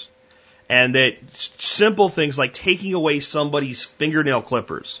 10 years. And that simple things like taking away somebody's fingernail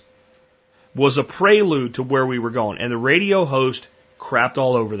clippers was a prelude to where we were going. And the radio host crapped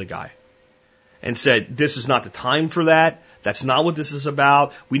all over the guy and said, this is not the time for that. That's not what this is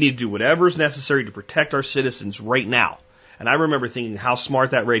about. We need to do whatever is necessary to protect our citizens right now. And I remember thinking how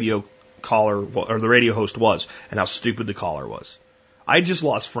smart that radio caller or the radio host was and how stupid the caller was. I just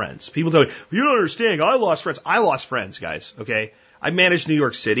lost friends. People tell me, you don't understand. I lost friends. I lost friends, guys. Okay. I managed New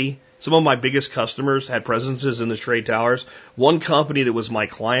York City. Some of my biggest customers had presences in the trade towers. One company that was my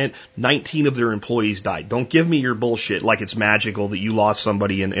client, 19 of their employees died. Don't give me your bullshit like it's magical that you lost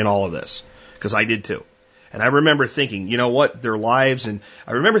somebody in all of this. Because I did too. And I remember thinking, you know what, their lives, and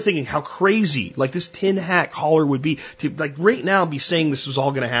I remember thinking how crazy, like this tin hat caller would be to, like right now, be saying this was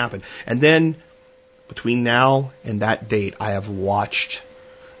all going to happen. And then, between now and that date, I have watched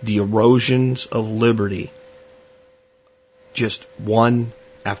the erosions of liberty, just one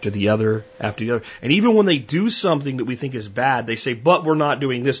after the other, after the other. And even when they do something that we think is bad, they say, but we're not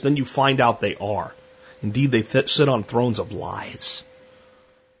doing this, then you find out they are. Indeed, they sit on thrones of lies.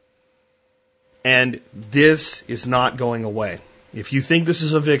 And this is not going away. If you think this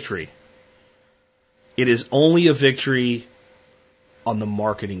is a victory, it is only a victory on the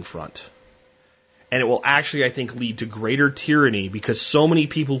marketing front. And it will actually, I think, lead to greater tyranny because so many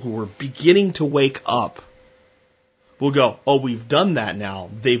people who are beginning to wake up will go, oh, we've done that now.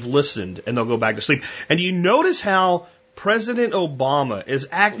 They've listened, and they'll go back to sleep. And you notice how President Obama is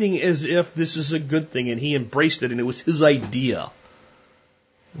acting as if this is a good thing and he embraced it and it was his idea.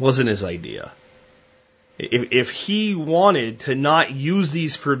 It wasn't his idea. If he wanted to not use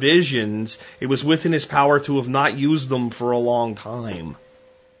these provisions, it was within his power to have not used them for a long time.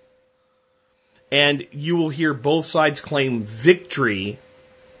 And you will hear both sides claim victory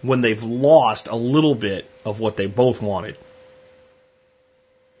when they've lost a little bit of what they both wanted.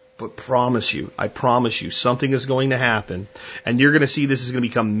 But I promise you, something is going to happen, and you're going to see this is going to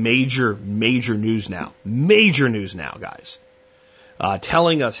become major news now. Major news now, guys.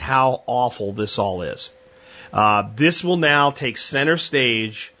 Telling us how awful this all is. This will now take center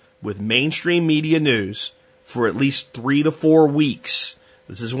stage with mainstream media news for at least 3 to 4 weeks.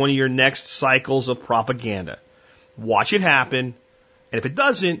 This is one of your next cycles of propaganda. Watch it happen. And if it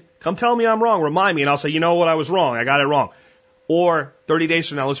doesn't, come tell me I'm wrong. Remind me, and I'll say, you know what, I was wrong. I got it wrong. Or 30 days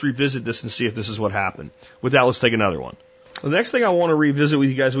from now, let's revisit this and see if this is what happened. With that, let's take another one. The next thing I want to revisit with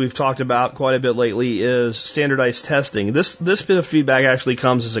you guys, we've talked about quite a bit lately, is standardized testing. This bit of feedback actually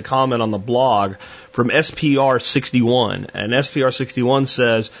comes as a comment on the blog from SPR61. And SPR61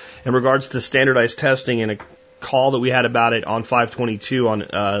 says, in regards to standardized testing, in a call that we had about it on 522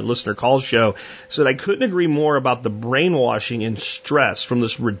 on listener calls show, said, I couldn't agree more about the brainwashing and stress from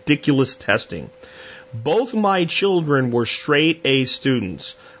this ridiculous testing. Both my children were straight A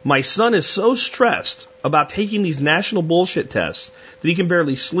students. My son is so stressed about taking these national bullshit tests that he can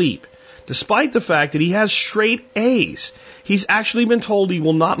barely sleep, despite the fact that he has straight A's. He's actually been told he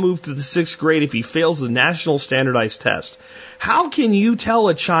will not move to the 6th grade if he fails the national standardized test. How can you tell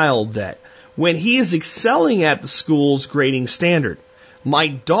a child that when he is excelling at the school's grading standard? My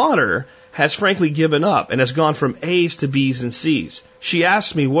daughter has frankly given up and has gone from A's to B's and C's. She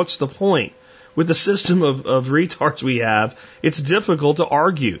asked me, what's the point? With the system of retards we have, it's difficult to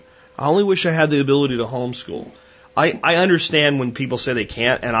argue. I only wish I had the ability to homeschool. I understand when people say they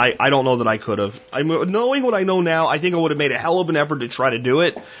can't, and I don't know that I could have. Knowing what I know now, I think I would have made a hell of an effort to try to do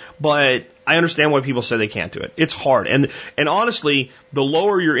it, but I understand why people say they can't do it. It's hard. And honestly, the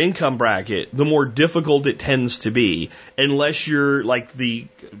lower your income bracket, the more difficult it tends to be, unless you're like the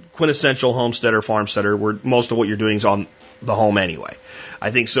quintessential homesteader, farmsteader, where most of what you're doing is on the home anyway. I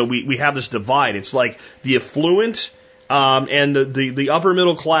think so. We have this divide. It's like the affluent and the upper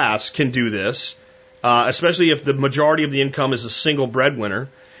middle class can do this, especially if the majority of the income is a single breadwinner,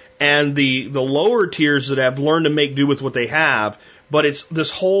 and the lower tiers that have learned to make do with what they have. But it's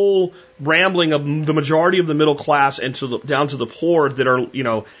this whole rambling of the majority of the middle class and down to the poor that are,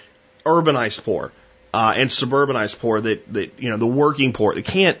 urbanized poor and suburbanized poor, that the working poor. They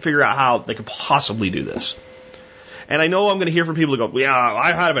can't figure out how they could possibly do this. And I know I'm going to hear from people who go, yeah,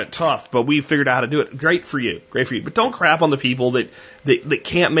 I have it tough, but we figured out how to do it. Great for you. Great for you. But don't crap on the people that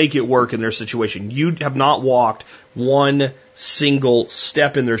can't make it work in their situation. You have not walked one single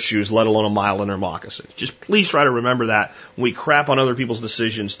step in their shoes, let alone a mile in their moccasins. Just please try to remember that when we crap on other people's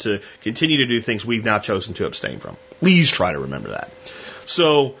decisions to continue to do things we've now chosen to abstain from. Please try to remember that.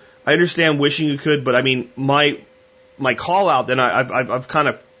 So I understand wishing you could, but I mean, my call out, then I've kind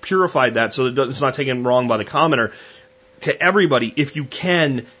of purified that so that it's not taken wrong by the commenter. To everybody, if you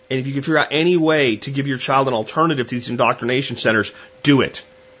can, and if you can figure out any way to give your child an alternative to these indoctrination centers, do it.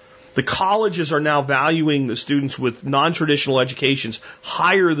 The colleges are now valuing the students with non-traditional educations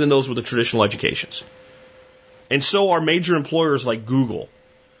higher than those with the traditional educations. And so are major employers like Google.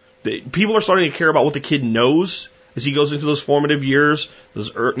 People are starting to care about what the kid knows as he goes into those formative years,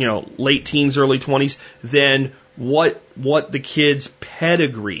 those late teens, early 20s, than what the kid's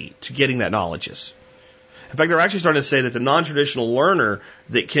pedigree to getting that knowledge is. In fact, they're actually starting to say that the non-traditional learner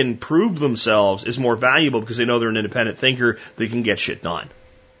that can prove themselves is more valuable because they know they're an independent thinker that can get shit done.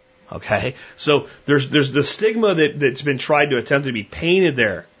 Okay? So there's the stigma that's been tried to attempt to be painted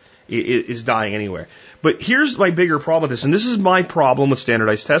there is dying anywhere. But here's my bigger problem with this, and this is my problem with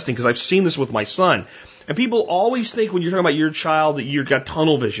standardized testing because I've seen this with my son. And people always think when you're talking about your child that you've got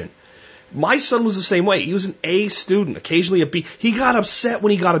tunnel vision. My son was the same way. He was an A student, occasionally a B. He got upset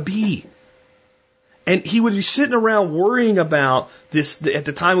when he got a B. And he would be sitting around worrying about this. At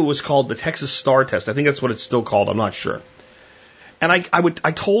the time, it was called the Texas STAR test. I think that's what it's still called. I'm not sure. And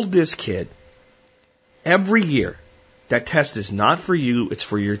I told this kid every year, that test is not for you. It's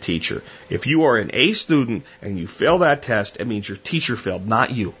for your teacher. If you are an A student and you fail that test, it means your teacher failed, not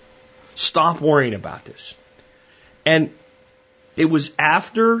you. Stop worrying about this. And it was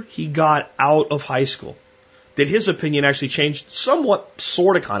after he got out of high school that his opinion actually changed somewhat,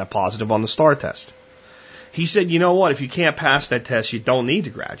 sort of, kind of positive on the STAR test. He said, you know what, if you can't pass that test, you don't need to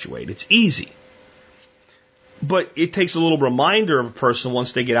graduate. It's easy. But it takes a little reminder of a person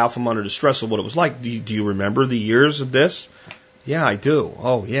once they get out from under the stress of what it was like. Do you remember the years of this? Yeah, I do.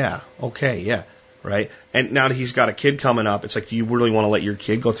 Oh, yeah. Okay, yeah. Right? And now that he's got a kid coming up, it's like, do you really want to let your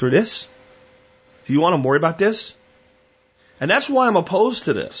kid go through this? Do you want to worry about this? And that's why I'm opposed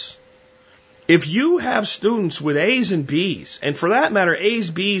to this. If you have students with A's and B's, and for that matter,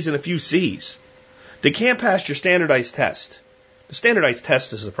 A's, B's, and a few C's, they can't pass your standardized test. The standardized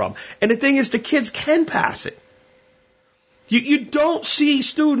test is the problem. And the thing is, the kids can pass it. You don't see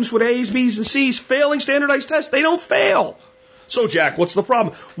students with A's, B's, and C's failing standardized tests. They don't fail. So, Jack, what's the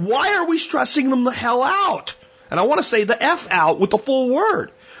problem? Why are we stressing them the hell out? And I want to say the F out with the full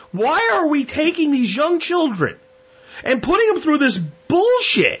word. Why are we taking these young children and putting them through this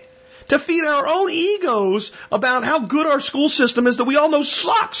bullshit to feed our own egos about how good our school system is that we all know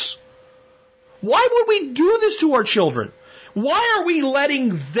sucks? Why would we do this to our children? Why are we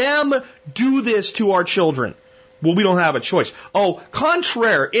letting them do this to our children? Well, we don't have a choice. Oh,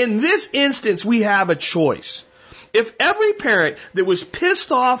 contraire, in this instance, we have a choice. If every parent that was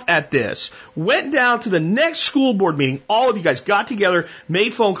pissed off at this went down to the next school board meeting, all of you guys got together,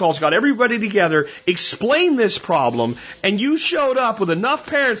 made phone calls, got everybody together, explained this problem, and you showed up with enough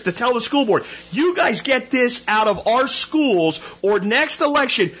parents to tell the school board, you guys get this out of our schools, or next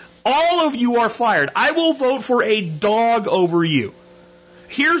election, all of you are fired. I will vote for a dog over you.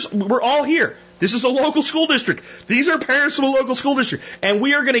 We're all here. This is a local school district. These are parents from a local school district. And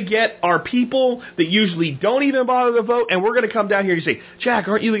we are going to get our people that usually don't even bother to vote, and we're going to come down here and say, Jack,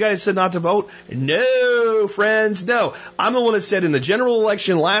 aren't you the guy that said not to vote? No, friends, no. I'm the one that said in the general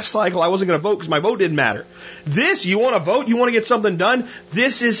election last cycle I wasn't going to vote because my vote didn't matter. This, you want to vote? You want to get something done?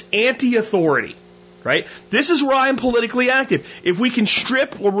 This is anti-authority. Right? This is where I am politically active. If we can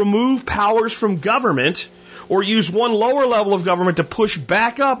strip or remove powers from government, or use one lower level of government to push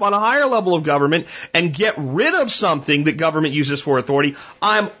back up on a higher level of government and get rid of something that government uses for authority,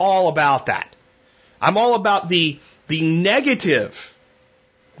 I'm all about that. I'm all about the negative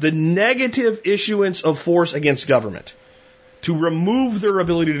issuance of force against government to remove their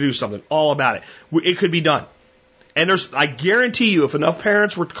ability to do something. All about it. It could be done. And I guarantee you, if enough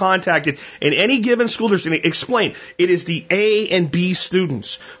parents were contacted in any given school district, explain, it is the A and B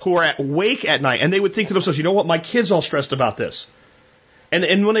students who are awake at night, and they would think to themselves, you know what, my kid's all stressed about this.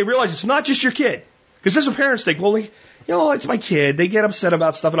 And when they realize it's not just your kid, because that's what parents think, well, it's my kid, they get upset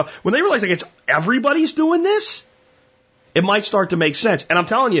about stuff and all. When they realize it's everybody's doing this, it might start to make sense. And I'm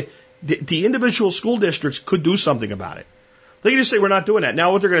telling you, the individual school districts could do something about it. They can just say, we're not doing that.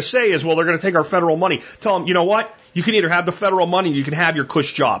 Now what they're going to say is, well, they're going to take our federal money. Tell them, you know what? You can either have the federal money or you can have your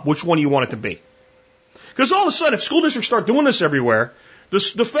cush job. Which one do you want it to be? Because all of a sudden, if school districts start doing this everywhere, the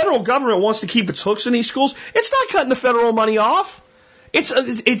federal government wants to keep its hooks in these schools. It's not cutting the federal money off. It's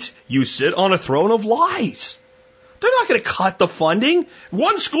you sit on a throne of lies. They're not going to cut the funding.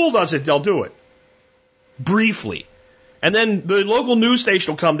 One school does it, they'll do it. Briefly. And then the local news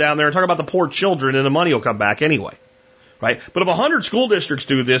station will come down there and talk about the poor children, and the money will come back anyway. Right? But if 100 school districts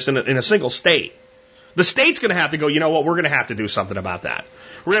do this in a single state, the state's going to have to go, you know what, we're going to have to do something about that.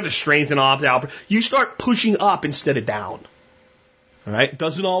 We're going to have to strengthen opt-out. You start pushing up instead of down. All right? It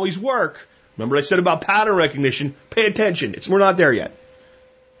doesn't always work. Remember I said about pattern recognition? Pay attention. We're not there yet.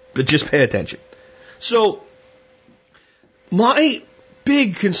 But just pay attention. So, my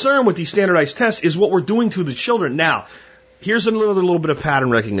big concern with these standardized tests is what we're doing to the children. Now, here's another little bit of pattern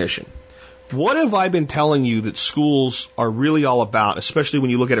recognition. What have I been telling you that schools are really all about, especially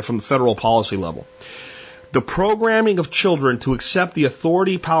when you look at it from the federal policy level? The programming of children to accept the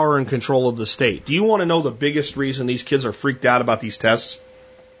authority, power, and control of the state. Do you want to know the biggest reason these kids are freaked out about these tests?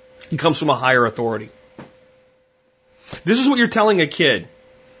 It comes from a higher authority. This is what you're telling a kid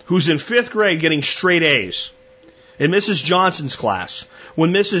who's in 5th grade getting straight A's in Mrs. Johnson's class.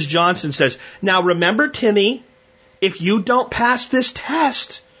 When Mrs. Johnson says, now remember, Timmy, if you don't pass this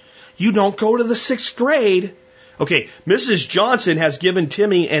test, you don't go to the 6th grade. Okay, Mrs. Johnson has given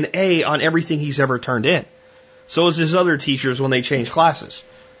Timmy an A on everything he's ever turned in. So is his other teachers when they change classes.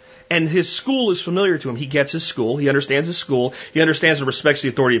 And his school is familiar to him. He gets his school. He understands his school. He understands and respects the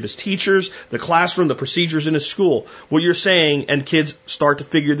authority of his teachers, the classroom, the procedures in his school. What you're saying, and kids start to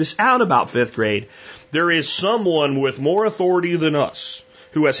figure this out about 5th grade, there is someone with more authority than us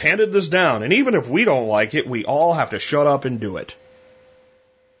who has handed this down. And even if we don't like it, we all have to shut up and do it.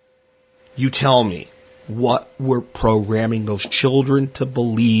 You tell me what we're programming those children to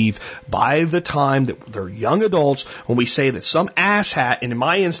believe by the time that they're young adults when we say that some asshat, in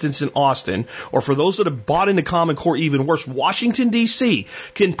my instance in Austin, or for those that have bought into Common Core, even worse, Washington, D.C.,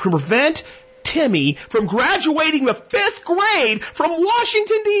 can prevent Timmy from graduating the 5th grade from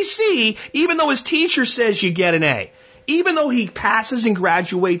Washington, D.C., even though his teacher says you get an A. Even though he passes and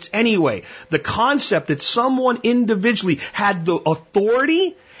graduates anyway. The concept that someone individually had the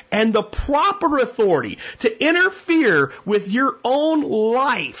authority and the proper authority to interfere with your own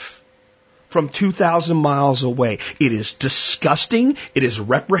life from 2,000 miles away. It is disgusting, it is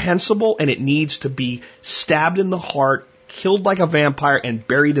reprehensible, and it needs to be stabbed in the heart, killed like a vampire, and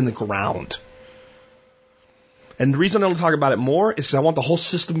buried in the ground. And the reason I don't talk about it more is because I want the whole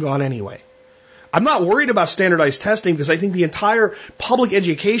system gone anyway. I'm not worried about standardized testing because I think the entire public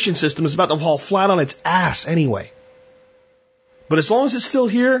education system is about to fall flat on its ass anyway. But as long as it's still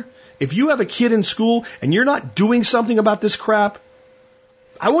here, if you have a kid in school and you're not doing something about this crap,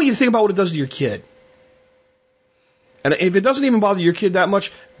 I want you to think about what it does to your kid. And if it doesn't even bother your kid that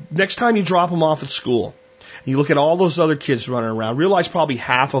much, next time you drop them off at school, and you look at all those other kids running around, realize probably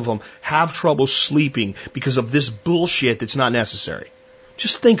half of them have trouble sleeping because of this bullshit that's not necessary.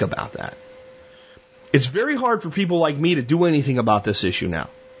 Just think about that. It's very hard for people like me to do anything about this issue now.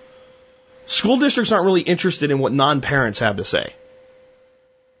 School districts aren't really interested in what non-parents have to say.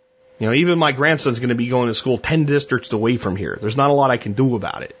 You know, even my grandson's going to be going to school 10 districts away from here. There's not a lot I can do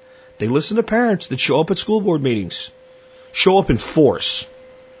about it. They listen to parents that show up at school board meetings. Show up in force.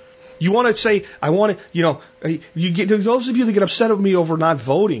 You want to say, I want to, you know, those of you that get upset with me over not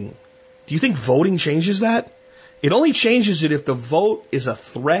voting, do you think voting changes that? It only changes it if the vote is a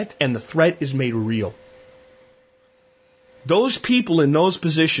threat and the threat is made real. Those people in those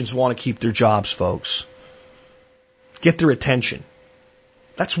positions want to keep their jobs, folks. Get their attention.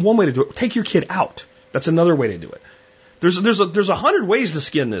 That's one way to do it. Take your kid out. That's another way to do it. There's 100 ways to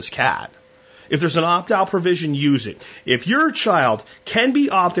skin this cat. If there's an opt-out provision, use it. If your child can be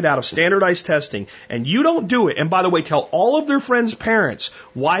opted out of standardized testing and you don't do it, and by the way, tell all of their friends' parents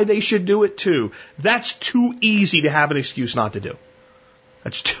why they should do it too, that's too easy to have an excuse not to do.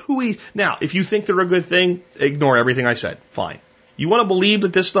 That's too easy. Now, if you think they're a good thing, ignore everything I said. Fine. You want to believe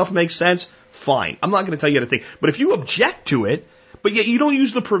that this stuff makes sense? Fine. I'm not going to tell you how to think. But if you object to it, but yet you don't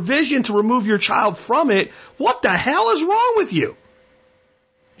use the provision to remove your child from it, what the hell is wrong with you?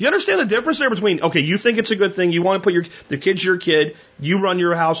 You understand the difference there between, okay, you think it's a good thing, you want to put the kid's your kid, you run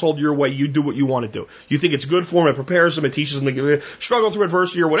your household your way, you do what you want to do. You think it's good for them, it prepares them, it teaches them to struggle through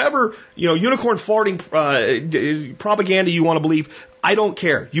adversity or whatever, you know, unicorn farting propaganda you want to believe. I don't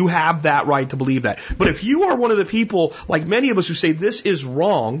care. You have that right to believe that. But if you are one of the people, like many of us, who say this is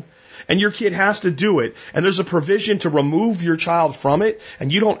wrong, and your kid has to do it, and there's a provision to remove your child from it,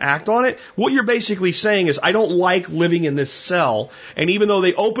 and you don't act on it, what you're basically saying is, I don't like living in this cell, and even though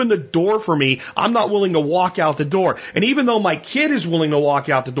they opened the door for me, I'm not willing to walk out the door. And even though my kid is willing to walk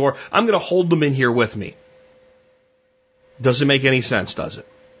out the door, I'm going to hold them in here with me. Doesn't make any sense, does it?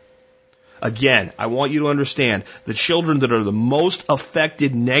 Again, I want you to understand the children that are the most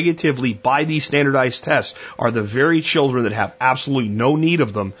affected negatively by these standardized tests are the very children that have absolutely no need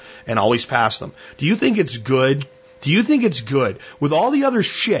of them and always pass them. Do you think it's good? Do you think it's good with all the other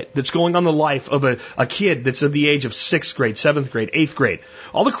shit that's going on in the life of a kid that's at the age of 6th grade, 7th grade, 8th grade?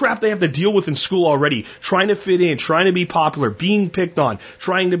 All the crap they have to deal with in school already, trying to fit in, trying to be popular, being picked on,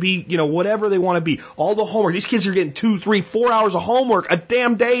 trying to be, you know, whatever they want to be. All the homework. These kids are getting 2, 3, 4 hours of homework a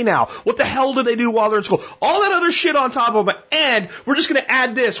damn day now. What the hell do they do while they're in school? All that other shit on top of them. And we're just going to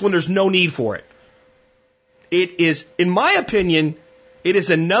add this when there's no need for it. It is, in my opinion, it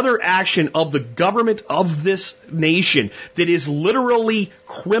is another action of the government of this nation that is literally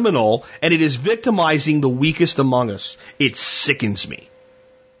criminal, and it is victimizing the weakest among us. It sickens me.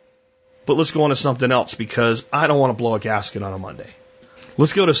 But let's go on to something else, because I don't want to blow a gasket on a Monday.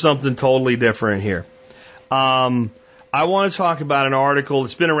 Let's go to something totally different here. I want to talk about an article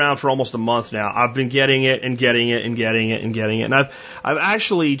that's been around for almost a month now. I've been getting it and getting it and getting it and getting it. And I've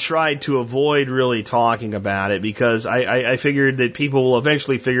actually tried to avoid really talking about it because I figured that people will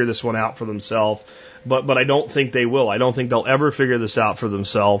eventually figure this one out for themselves. But I don't think they will. I don't think they'll ever figure this out for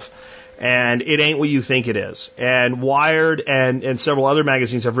themselves. And it ain't what you think it is. And Wired and several other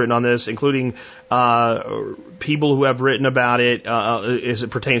magazines have written on this, including people who have written about it as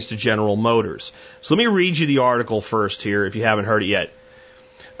it pertains to General Motors. So let me read you the article first here, if you haven't heard it yet.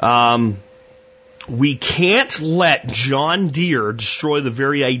 We can't let John Deere destroy the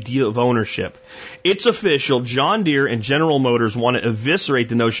very idea of ownership. It's official. John Deere and General Motors want to eviscerate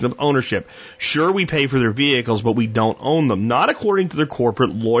the notion of ownership. Sure, we pay for their vehicles, but we don't own them. Not according to their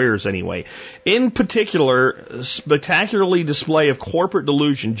corporate lawyers, anyway. In particular, spectacularly display of corporate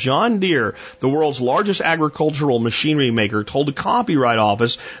delusion, John Deere, the world's largest agricultural machinery maker, told the Copyright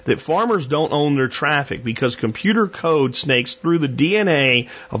Office that farmers don't own their traffic because computer code snakes through the DNA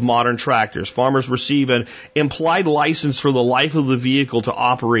of modern tractors. Farmers receive an implied license for the life of the vehicle to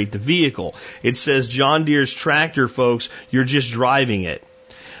operate the vehicle. It says John Deere's tractor, folks, you're just driving it.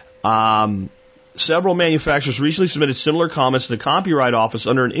 Several manufacturers recently submitted similar comments to the Copyright Office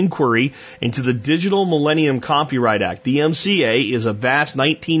under an inquiry into the Digital Millennium Copyright Act. The DMCA is a vast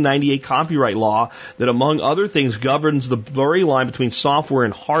 1998 copyright law that, among other things, governs the blurry line between software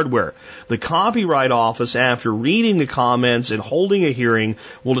and hardware. The Copyright Office, after reading the comments and holding a hearing,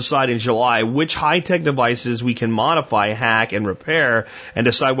 will decide in July which high-tech devices we can modify, hack, and repair, and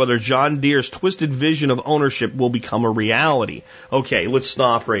decide whether John Deere's twisted vision of ownership will become a reality. Okay, let's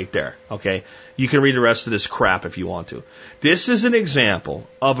stop right there. Okay. You can read the rest of this crap if you want to. This is an example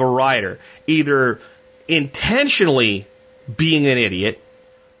of a writer either intentionally being an idiot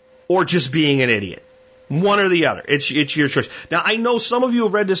or just being an idiot. One or the other. It's your choice. Now, I know some of you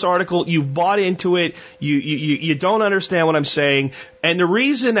have read this article, you've bought into it, you don't understand what I'm saying, and the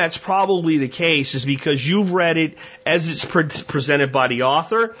reason that's probably the case is because you've read it as it's presented by the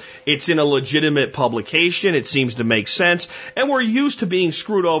author, it's in a legitimate publication, it seems to make sense, and we're used to being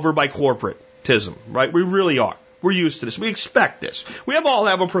screwed over by corporatism, right? We really are. We're used to this. We expect this. We all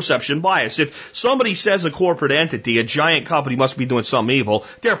have a perception bias. If somebody says a corporate entity, a giant company must be doing something evil,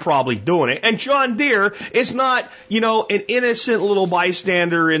 they're probably doing it. And John Deere is not, an innocent little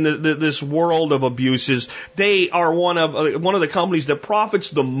bystander in this world of abuses. They are one of the companies that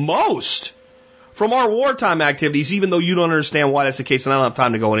profits the most from our wartime activities, even though you don't understand why that's the case, and I don't have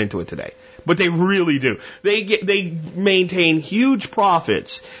time to go into it today. But they really do. They maintain huge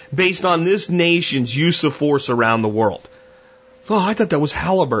profits based on this nation's use of force around the world. Oh, I thought that was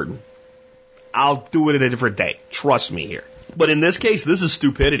Halliburton. I'll do it in a different day. Trust me here. But in this case, this is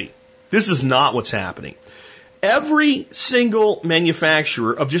stupidity. This is not what's happening. Every single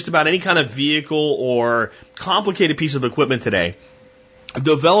manufacturer of just about any kind of vehicle or complicated piece of equipment today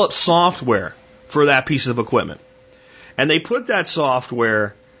develops software for that piece of equipment. And they put that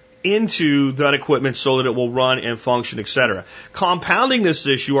software into that equipment so that it will run and function, etc. Compounding this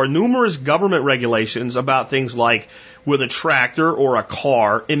issue are numerous government regulations about things like, with a tractor or a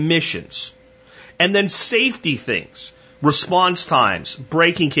car, emissions. And then safety things, response times,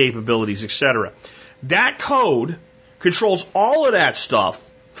 braking capabilities, etc. That code controls all of that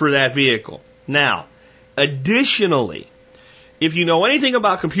stuff for that vehicle. Now, additionally, if you know anything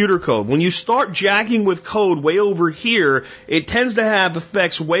about computer code, when you start jacking with code way over here, it tends to have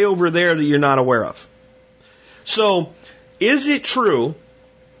effects way over there that you're not aware of. So, is it true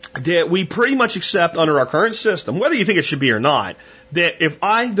that we pretty much accept under our current system, whether you think it should be or not, that if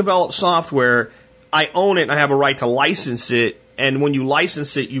I develop software, I own it and I have a right to license it, and when you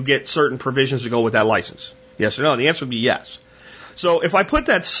license it, you get certain provisions to go with that license? Yes or no? The answer would be yes. So, if I put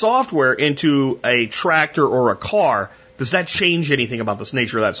that software into a tractor or a car, does that change anything about the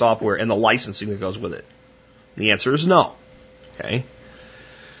nature of that software and the licensing that goes with it? The answer is no. Okay.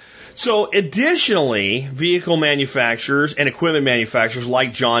 So additionally, vehicle manufacturers and equipment manufacturers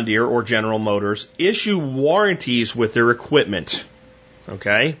like John Deere or General Motors issue warranties with their equipment.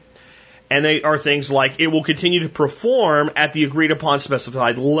 Okay. And they are things like, it will continue to perform at the agreed upon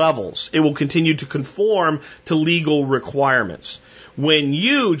specified levels. It will continue to conform to legal requirements. When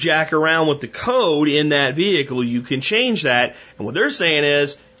you jack around with the code in that vehicle, you can change that. And what they're saying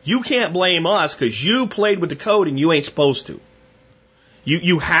is, you can't blame us because you played with the code and you ain't supposed to.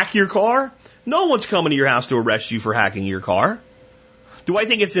 You hack your car? No one's coming to your house to arrest you for hacking your car. Do I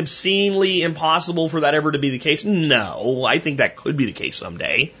think it's obscenely impossible for that ever to be the case? No, I think that could be the case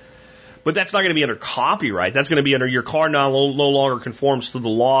someday. But that's not going to be under copyright. That's going to be under your car no longer conforms to the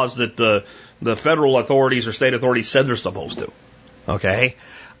laws that the federal authorities or state authorities said they're supposed to. Okay?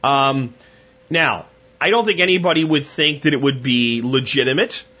 Now, I don't think anybody would think that it would be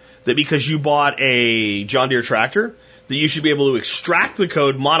legitimate that because you bought a John Deere tractor, that you should be able to extract the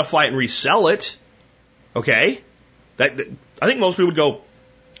code, modify it, and resell it. Okay? I think most people would go,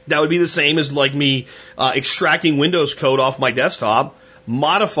 that would be the same as like me extracting Windows code off my desktop,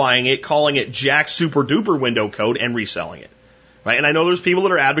 modifying it, calling it Jack Super Duper window code, and reselling it. Right? And I know there's people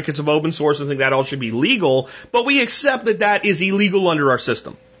that are advocates of open source and think that all should be legal, but we accept that that is illegal under our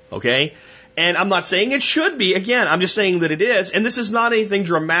system. Okay? And I'm not saying it should be. Again, I'm just saying that it is. And this is not anything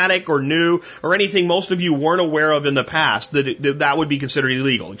dramatic or new or anything most of you weren't aware of in the past that would be considered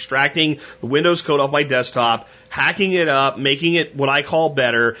illegal. Extracting the Windows code off my desktop, hacking it up, making it what I call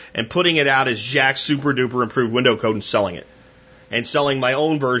better, and putting it out as Jack Super Duper improved window code and selling it. And selling my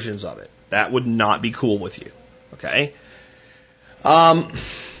own versions of it. That would not be cool with you. Okay?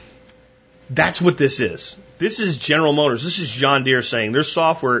 That's what this is. This is General Motors. This is John Deere saying there's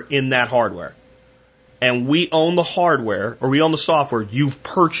software in that hardware. And we own the hardware, or we own the software. You've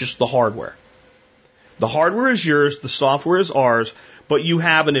purchased the hardware. The hardware is yours, the software is ours, but you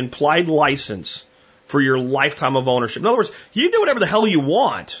have an implied license for your lifetime of ownership. In other words, you can do whatever the hell you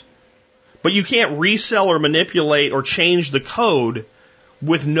want, But you can't resell or manipulate or change the code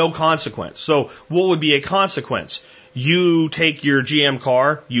with no consequence. So what would be a consequence? You take your GM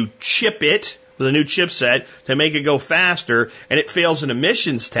car, you chip it with a new chipset to make it go faster, and it fails an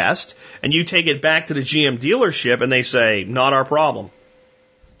emissions test, and you take it back to the GM dealership, and they say, not our problem.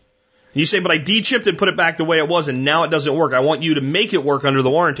 And you say, but I de-chipped and put it back the way it was, and now it doesn't work. I want you to make it work under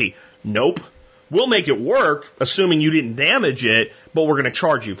the warranty. Nope. We'll make it work, assuming you didn't damage it, but we're going to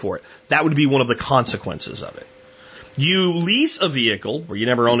charge you for it. That would be one of the consequences of it. You lease a vehicle, where you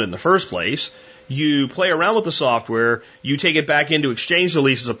never owned it in the first place. You play around with the software. You take it back in to exchange the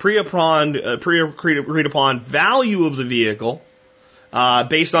lease as a pre-agreed upon value of the vehicle,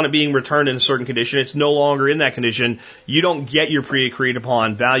 based on it being returned in a certain condition. It's no longer in that condition. You don't get your pre-agreed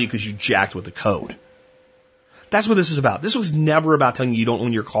upon value because you jacked with the code. That's what this is about. This was never about telling you you don't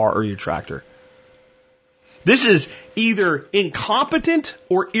own your car or your tractor. This is either incompetent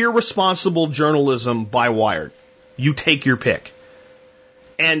or irresponsible journalism by Wired. You take your pick.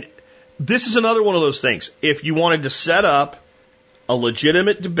 And this is another one of those things. If you wanted to set up a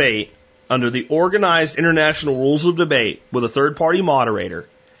legitimate debate under the organized international rules of debate with a third-party moderator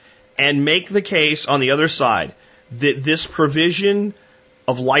and make the case on the other side that this provision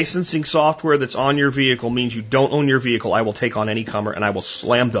of licensing software that's on your vehicle means you don't own your vehicle, I will take on any comer and I will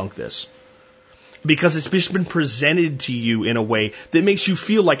slam dunk this. Because it's just been presented to you in a way that makes you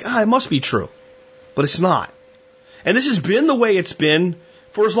feel like, it must be true. But it's not. And this has been the way it's been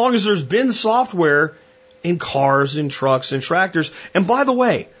for as long as there's been software in cars and trucks and tractors. And by the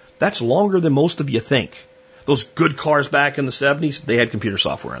way, that's longer than most of you think. Those good cars back in the 70s, they had computer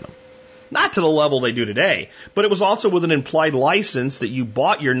software in them. Not to the level they do today, but it was also with an implied license that you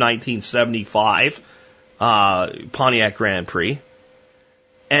bought your 1975 Pontiac Grand Prix.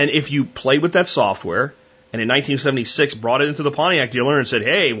 And if you played with that software and in 1976 brought it into the Pontiac dealer and said,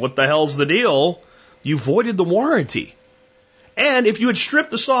 hey, what the hell's the deal? You voided the warranty. And if you had stripped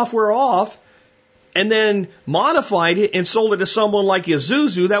the software off and then modified it and sold it to someone like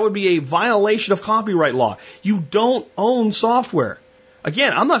Isuzu, that would be a violation of copyright law. You don't own software.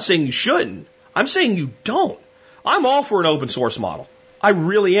 Again, I'm not saying you shouldn't. I'm saying you don't. I'm all for an open source model. I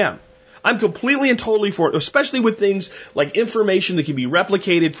really am. I'm completely and totally for it, especially with things like information that can be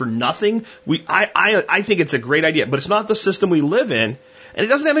replicated for nothing. I think it's a great idea, but it's not the system we live in, and it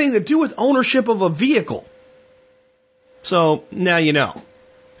doesn't have anything to do with ownership of a vehicle. So now you know.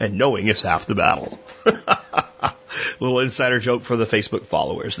 And knowing is half the battle. Little insider joke for the Facebook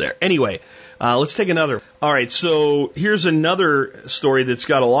followers there. Anyway, let's take another. All right, so here's another story that's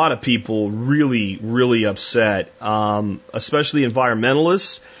got a lot of people really, really upset, especially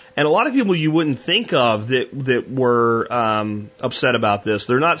environmentalists. And a lot of people you wouldn't think of that were upset about this.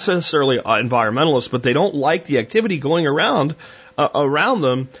 They're not necessarily environmentalists, but they don't like the activity going around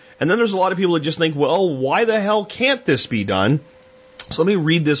them. And then there's a lot of people that just think, well, why the hell can't this be done? So let me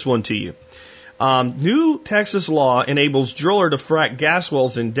read this one to you. New Texas law enables driller to frack gas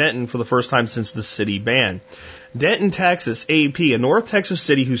wells in Denton for the first time since the city ban. Denton, Texas, AP, a North Texas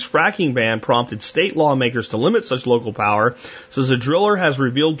city whose fracking ban prompted state lawmakers to limit such local power, says a driller has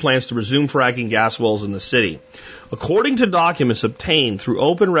revealed plans to resume fracking gas wells in the city. According to documents obtained through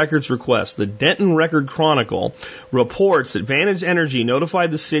open records requests, the Denton Record Chronicle reports that Vantage Energy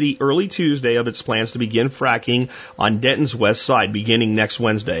notified the city early Tuesday of its plans to begin fracking on Denton's west side beginning next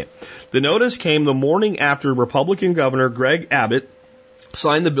Wednesday. The notice came the morning after Republican Governor Greg Abbott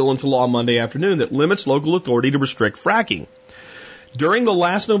signed the bill into law Monday afternoon that limits local authority to restrict fracking. During the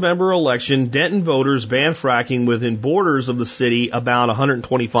last November election, Denton voters banned fracking within borders of the city, about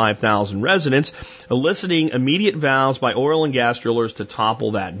 125,000 residents, eliciting immediate vows by oil and gas drillers to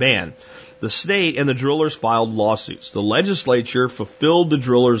topple that ban. The state and the drillers filed lawsuits. The legislature fulfilled the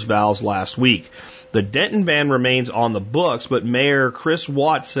drillers' vows last week. The Denton ban remains on the books, but Mayor Chris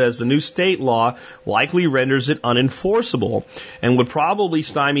Watts says the new state law likely renders it unenforceable and would probably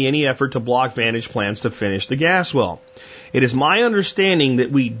stymie any effort to block Vantage plans to finish the gas well. It is my understanding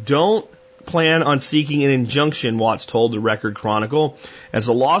that we don't plan on seeking an injunction, Watts told the Record Chronicle. As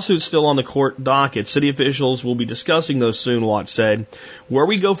the lawsuit's still on the court docket, city officials will be discussing those soon, Watts said. Where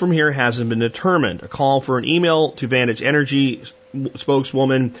we go from here hasn't been determined. A call for an email to Vantage Energy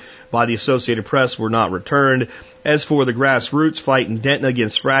spokeswoman by the Associated Press were not returned. As for the grassroots fight in Denton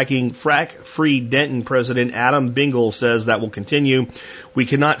against fracking, Frack-Free Denton President Adam Bingle says that will continue. We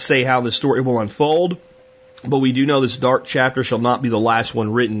cannot say how the story will unfold, but we do know this dark chapter shall not be the last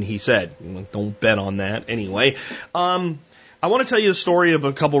one written, he said. Don't bet on that. Anyway, I want to tell you the story of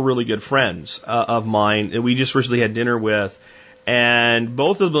a couple really good friends of mine that we just recently had dinner with, and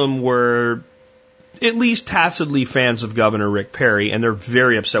both of them were at least tacitly fans of Governor Rick Perry, and they're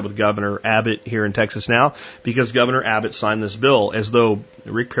very upset with Governor Abbott here in Texas now because Governor Abbott signed this bill as though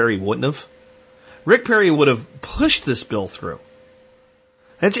Rick Perry wouldn't have. Rick Perry would have pushed this bill through.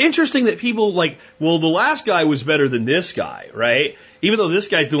 And it's interesting that people like, well, the last guy was better than this guy, right? Even though this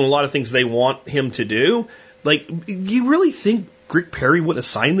guy's doing a lot of things they want him to do. Like, you really think Rick Perry wouldn't have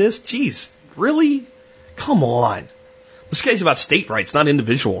signed this? Jeez, really? Come on. This guy's about state rights, not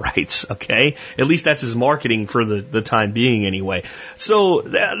individual rights, okay? At least that's his marketing for the time being anyway. So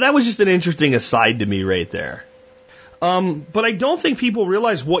that was just an interesting aside to me right there. But I don't think people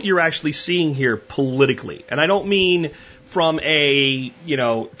realize what you're actually seeing here politically. And I don't mean from a,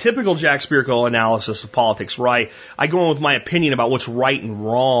 typical Jack Spirko analysis of politics, right? I go in with my opinion about what's right and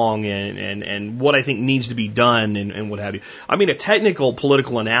wrong and what I think needs to be done and what have you. I mean a technical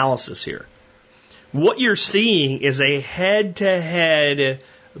political analysis here. What you're seeing is a head-to-head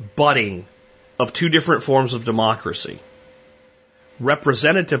butting of two different forms of democracy.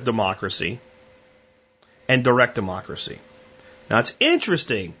 Representative democracy and direct democracy. Now it's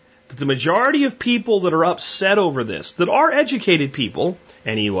interesting that the majority of people that are upset over this, that are educated people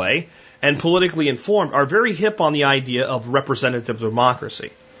anyway, and politically informed, are very hip on the idea of representative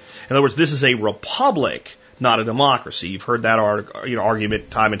democracy. In other words, this is a republic, not a democracy. You've heard that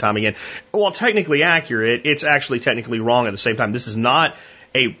argument time and time again. While technically accurate, it's actually technically wrong at the same time. This is not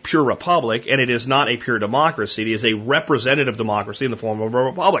a pure republic, and it is not a pure democracy. It is a representative democracy in the form of a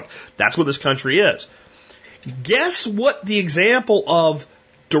republic. That's what this country is. Guess what the example of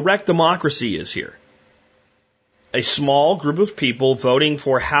direct democracy is here? A small group of people voting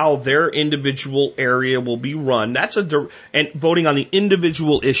for how their individual area will be run. And voting on the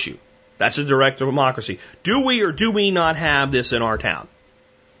individual issue. That's a direct democracy. Do we or do we not have this in our town?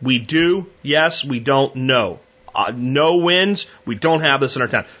 We do. Yes. We don't. No. No wins. We don't have this in our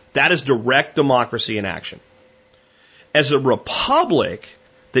town. That is direct democracy in action. As a republic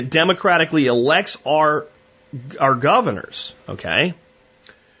that democratically elects our governors, okay,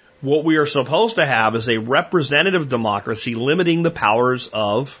 what we are supposed to have is a representative democracy limiting the powers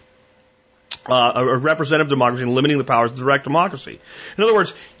of a representative democracy and limiting the powers of direct democracy. In other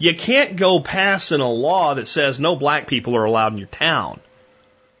words, you can't go passing a law that says no black people are allowed in your town.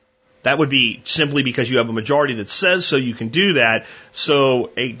 That would be simply because you have a majority that says so you can do that.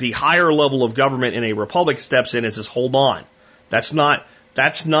 So the higher level of government in a republic steps in and says, hold on. That's not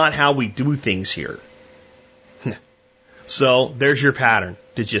how we do things here. So there's your pattern.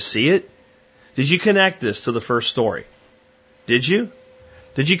 Did you see it? Did you connect this to the first story? Did you?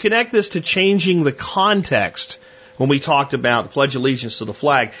 Did you connect this to changing the context when we talked about the Pledge of Allegiance to the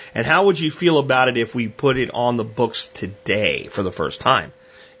flag? And how would you feel about it if we put it on the books today for the first time?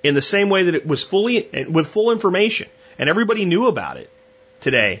 In the same way that it was with full information and everybody knew about it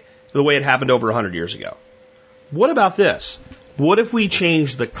today, the way it happened over 100 years ago. What about this? What if we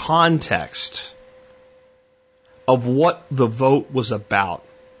changed the context of what the vote was about?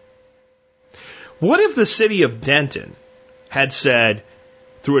 What if the city of Denton had said,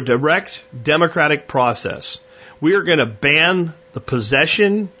 through a direct democratic process, we are going to ban the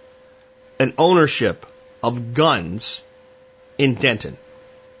possession and ownership of guns in Denton.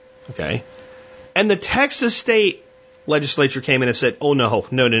 Okay? And the Texas state legislature came in and said, oh, no,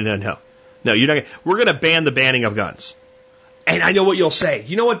 you're not going to, we're going to ban the banning of guns. And I know what you'll say.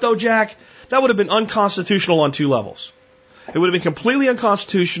 You know what, though, Jack? That would have been unconstitutional on two levels. It would have been completely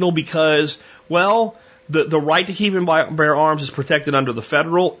unconstitutional because, well, the right to keep and bear arms is protected under the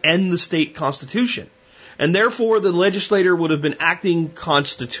federal and the state constitution. And therefore, the legislator would have been acting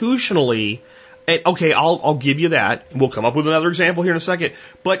constitutionally. And, okay, I'll give you that. We'll come up with another example here in a second.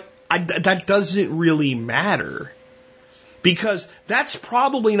 But that doesn't really matter. Because that's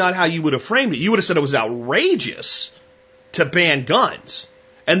probably not how you would have framed it. You would have said it was outrageous to ban guns.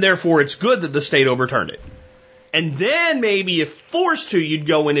 And therefore, it's good that the state overturned it. And then maybe if forced to, you'd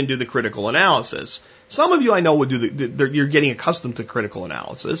go in and do the critical analysis. Some of you I know would do you're getting accustomed to critical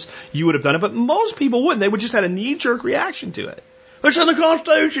analysis. You would have done it, but most people wouldn't. They would just have a knee-jerk reaction to it. It's in the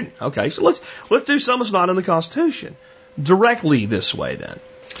Constitution. Okay, so let's do something that's not in the Constitution. Directly this way then.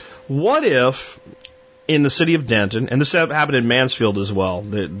 What if in the city of Denton, and this happened in Mansfield as well,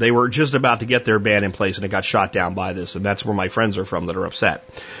 they were just about to get their ban in place and it got shot down by this, and that's where my friends are from that are upset.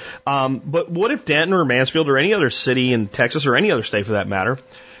 But what if Denton or Mansfield or any other city in Texas or any other state for that matter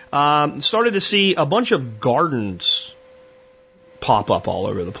started to see a bunch of gardens pop up all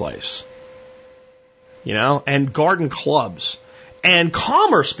over the place, and garden clubs and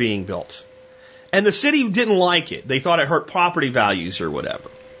commerce being built, and the city didn't like it. They thought it hurt property values or whatever.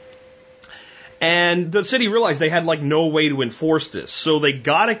 And the city realized they had like no way to enforce this. So they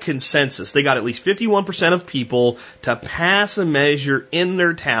got a consensus. They got at least 51% of people to pass a measure in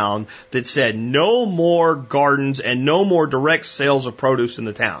their town that said no more gardens and no more direct sales of produce in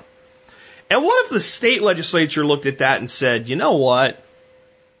the town. And what if the state legislature looked at that and said, you know what?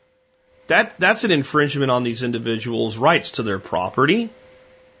 That's an infringement on these individuals' rights to their property.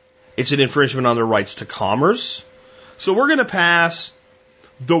 It's an infringement on their rights to commerce. So we're going to pass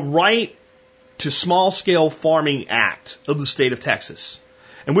the Right to Small-Scale Farming Act of the state of Texas.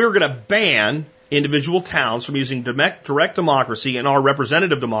 And we're going to ban individual towns from using direct democracy and our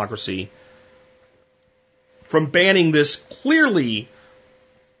representative democracy from banning this clearly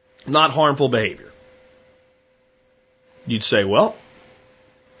not harmful behavior. You'd say, well,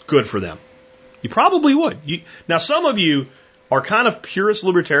 good for them. You probably would. Now, some of you are kind of purist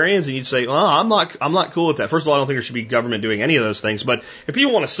libertarians, and you'd say, "Oh, I'm not cool with that." First of all, I don't think there should be government doing any of those things. But if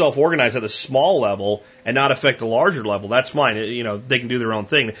people want to self-organize at a small level and not affect the larger level, that's fine. They can do their own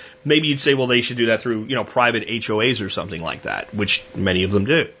thing. Maybe you'd say, well, they should do that through private HOAs or something like that, which many of them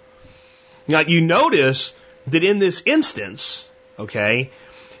do. Now, you notice that in this instance, okay,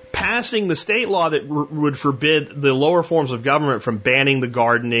 passing the state law that would forbid the lower forms of government from banning the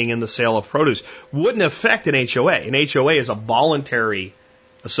gardening and the sale of produce wouldn't affect an HOA. An HOA is a voluntary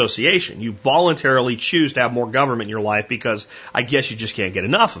association. You voluntarily choose to have more government in your life because I guess you just can't get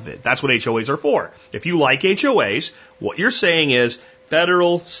enough of it. That's what HOAs are for. If you like HOAs, what you're saying is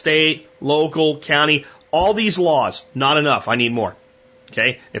federal, state, local, county, all these laws, not enough. I need more.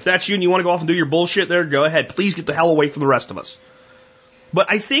 Okay? If that's you and you want to go off and do your bullshit there, go ahead. Please get the hell away from the rest of us. But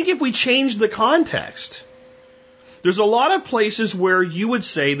I think if we change the context, there's a lot of places where you would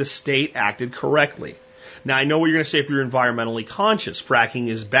say the state acted correctly. Now, I know what you're going to say if you're environmentally conscious. Fracking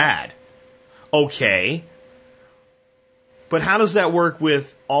is bad. Okay. But how does that work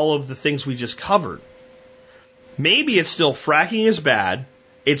with all of the things we just covered? Maybe it's still fracking is bad.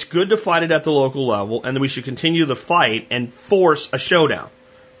 It's good to fight it at the local level, and then we should continue the fight and force a showdown.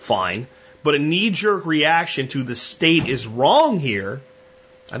 Fine. But a knee-jerk reaction to the state is wrong here.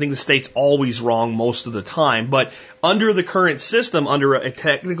 I think the state's always wrong most of the time, but under the current system, under a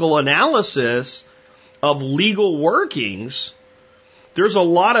technical analysis of legal workings, there's a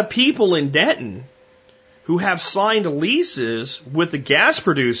lot of people in Denton who have signed leases with the gas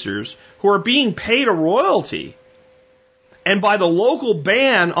producers who are being paid a royalty. And by the local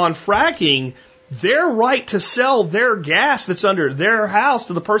ban on fracking, their right to sell their gas that's under their house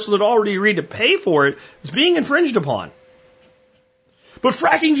to the person that already agreed to pay for it is being infringed upon. But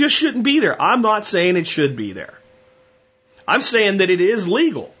fracking just shouldn't be there. I'm not saying it should be there. I'm saying that it is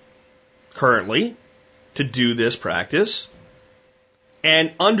legal currently to do this practice.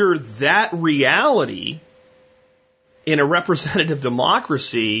 And under that reality, in a representative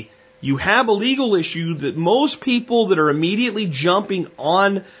democracy, you have a legal issue that most people that are immediately jumping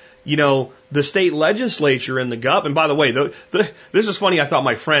on, the state legislature and the government. And by the way, this is funny. I thought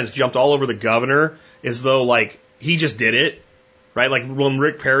my friends jumped all over the governor as though like he just did it. Right? Like when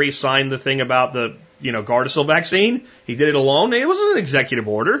Rick Perry signed the thing about the, Gardasil vaccine, he did it alone. It wasn't an executive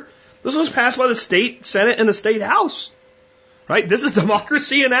order. This was passed by the state Senate and the state House. Right? This is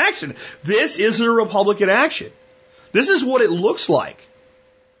democracy in action. This is a Republican action. This is what it looks like.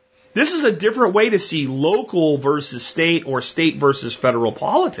 This is a different way to see local versus state or state versus federal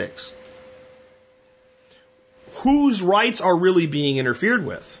politics. Whose rights are really being interfered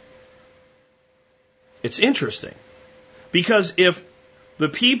with? It's interesting. Because if the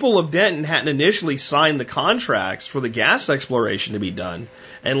people of Denton hadn't initially signed the contracts for the gas exploration to be done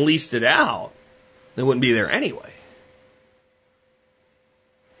and leased it out, they wouldn't be there anyway.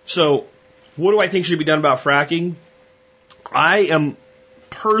 So, what do I think should be done about fracking? I am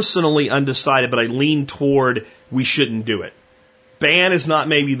personally undecided, but I lean toward we shouldn't do it. Ban is not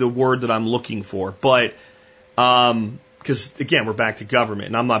maybe the word that I'm looking for, but because, again, we're back to government,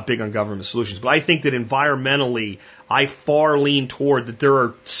 and I'm not big on government solutions. But I think that environmentally, I far lean toward that there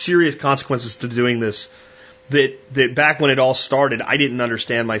are serious consequences to doing this, that back when it all started, I didn't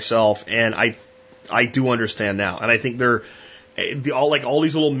understand myself, and I do understand now. And I think all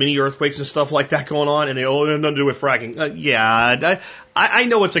these little mini earthquakes and stuff like that going on, and they all have nothing to do with fracking. I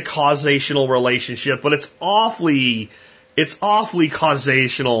know it's a causational relationship, but it's awfully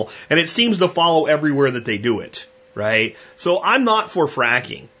causational, and it seems to follow everywhere that they do it. Right? So I'm not for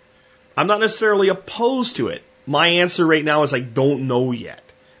fracking. I'm not necessarily opposed to it. My answer right now is I don't know yet.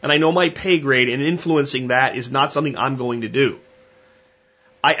 And I know my pay grade, and influencing that is not something I'm going to do.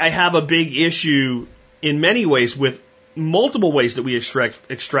 I have a big issue in many ways with multiple ways that we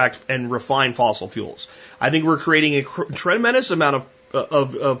extract and refine fossil fuels. I think we're creating a tremendous amount of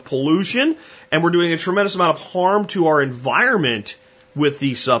of pollution, and we're doing a tremendous amount of harm to our environment with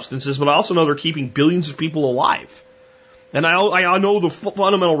these substances, but I also know they're keeping billions of people alive. And I know the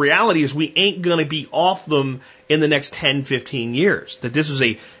fundamental reality is we ain't going to be off them in the next 10, 15 years. That this is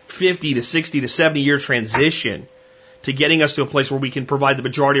a 50 to 60 to 70 year transition to getting us to a place where we can provide the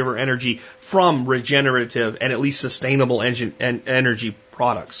majority of our energy from regenerative and at least sustainable energy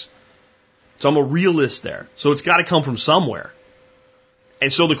products. So I'm a realist there. So it's got to come from somewhere.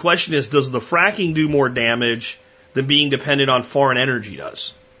 And so the question is, does the fracking do more damage than being dependent on foreign energy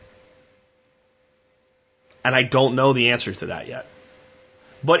does? And I don't know the answer to that yet.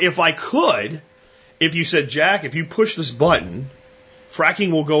 But if I could, if you said, Jack, if you push this button,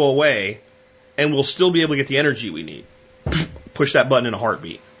 fracking will go away and we'll still be able to get the energy we need. Push that button in a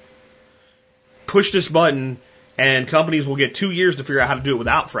heartbeat. Push this button and companies will get 2 years to figure out how to do it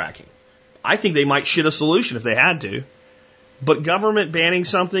without fracking. I think they might shit a solution if they had to. But government banning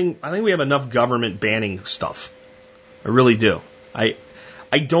something, I think we have enough government banning stuff. I really do. I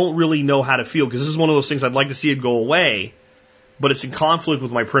don't really know how to feel, because this is one of those things I'd like to see it go away, but it's in conflict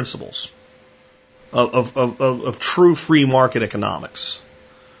with my principles of true free market economics.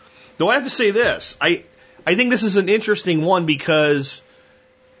 Though I have to say this, I think this is an interesting one, because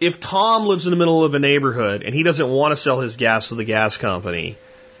if Tom lives in the middle of a neighborhood and he doesn't want to sell his gas to the gas company,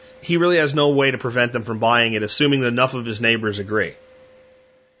 he really has no way to prevent them from buying it, assuming that enough of his neighbors agree.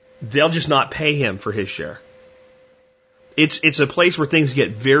 They'll just not pay him for his share. It's a place where things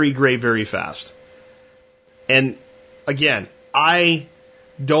get very gray very fast. And again, I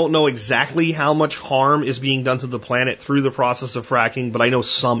don't know exactly how much harm is being done to the planet through the process of fracking, but I know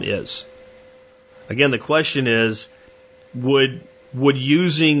some is. Again, the question is, would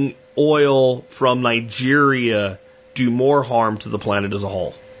using oil from Nigeria do more harm to the planet as a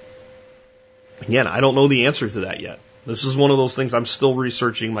whole? Again, I don't know the answer to that yet. This is one of those things I'm still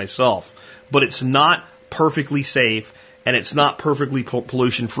researching myself. But it's not perfectly safe, and it's not perfectly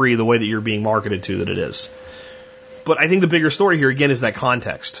pollution-free the way that you're being marketed to that it is. But I think the bigger story here, again, is that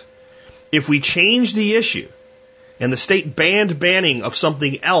context. If we change the issue, and the state banned banning of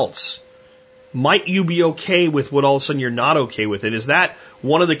something else, might you be okay with what all of a sudden you're not okay with it? Is that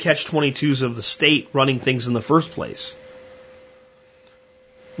one of the catch-22s of the state running things in the first place?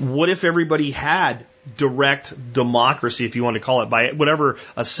 What if everybody had direct democracy, if you want to call it, by whatever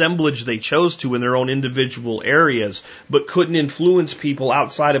assemblage they chose to in their own individual areas, but couldn't influence people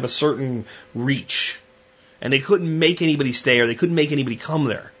outside of a certain reach? And they couldn't make anybody stay, or they couldn't make anybody come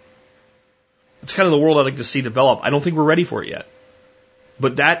there. It's kind of the world I'd like to see develop. I don't think we're ready for it yet.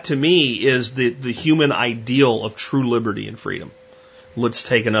 But that, to me, is the human ideal of true liberty and freedom. Let's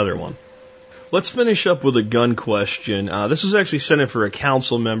take another one. Let's finish up with a gun question. This was actually sent in for a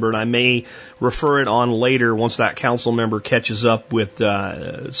council member, and I may refer it on later once that council member catches up with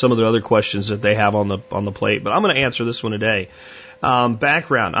some of the other questions that they have on the plate. But I'm going to answer this one today.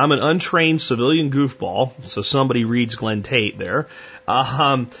 Background: I'm an untrained civilian goofball, so somebody reads Glenn Tate there,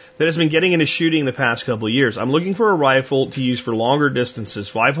 that has been getting into shooting the past couple of years. I'm looking for a rifle to use for longer distances,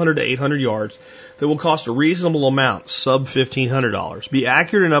 500 to 800 yards, that will cost a reasonable amount, sub $1,500. Be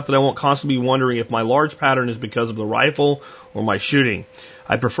accurate enough that I won't constantly be wondering if my large pattern is because of the rifle or my shooting.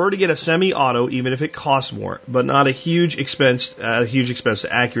 I prefer to get a semi-auto, even if it costs more, but not a huge expense to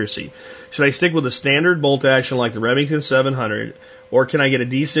accuracy. Should I stick with a standard bolt action like the Remington 700, or can I get a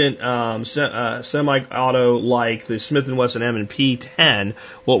decent semi-auto like the Smith & Wesson M&P 10?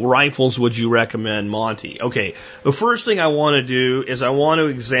 What rifles would you recommend, Monty? Okay, the first thing I want to do is I want to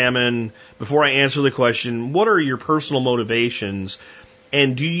examine, before I answer the question, what are your personal motivations?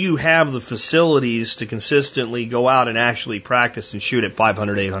 And do you have the facilities to consistently go out and actually practice and shoot at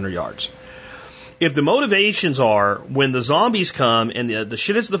 500, 800 yards? If the motivations are, when the zombies come and the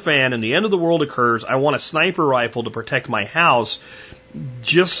shit hits the fan and the end of the world occurs, I want a sniper rifle to protect my house,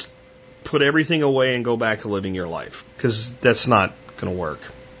 just put everything away and go back to living your life, because that's not going to work.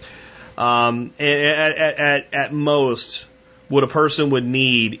 At most, what a person would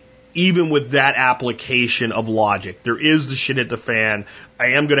need, even with that application of logic, there is the shit at the fan,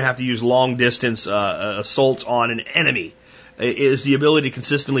 I am going to have to use long distance assaults on an enemy, is the ability to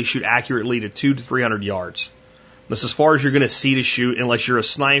consistently shoot accurately to 200 to 300 yards. That's as far as you're going to see to shoot, unless you're a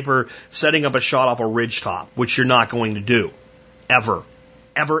sniper setting up a shot off a ridge top, which you're not going to do. Ever,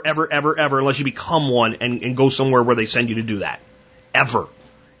 unless you become one and go somewhere where they send you to do that. Ever.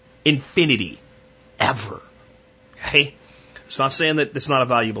 Infinity. Ever. Okay? It's not saying that it's not a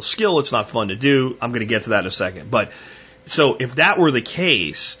valuable skill, it's not fun to do. I'm going to get to that in a second. But, so if that were the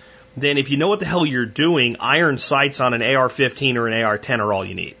case, then if you know what the hell you're doing, iron sights on an AR-15 or an AR-10 are all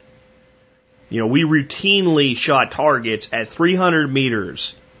you need. We routinely shot targets at 300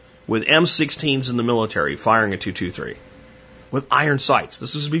 meters with M16s in the military firing a 223 with iron sights.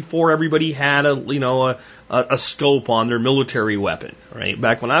 This was before everybody had a scope on their military weapon, right?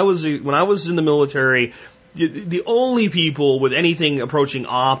 Back when I was in the military, the only people with anything approaching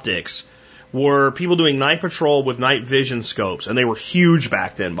optics were people doing night patrol with night vision scopes, and they were huge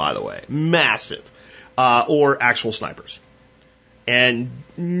back then, by the way, massive, or actual snipers. And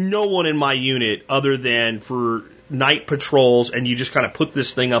no one in my unit, other than for night patrols, and you just kind of put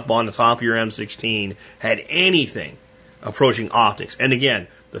this thing up on the top of your M16, had anything approaching optics. And again,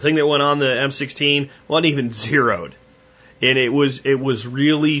 the thing that went on the M16 wasn't even zeroed. And it was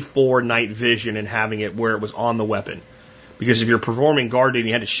really for night vision and having it where it was on the weapon. Because if you're performing guard duty and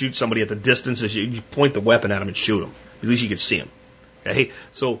you had to shoot somebody at the distances, you point the weapon at them and shoot them. At least you could see them. Okay?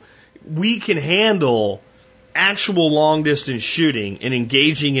 So we can handle actual long distance shooting and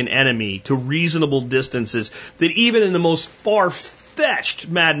engaging an enemy to reasonable distances that even in the most far-fetched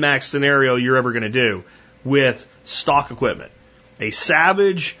Mad Max scenario you're ever going to do with stock equipment. A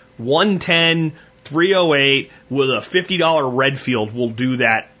Savage 110 308 with a $50 Redfield will do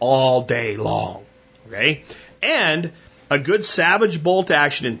that all day long. Okay? And a good Savage bolt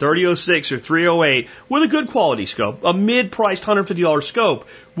action in 3006 or 308 with a good quality scope, a mid-priced $150 scope,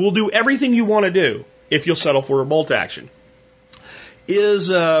 will do everything you want to do if you'll settle for a bolt action. Is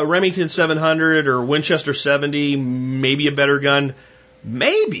Remington 700 or Winchester 70 maybe a better gun?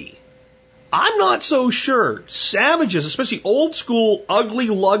 Maybe. I'm not so sure. Savages, especially old school, ugly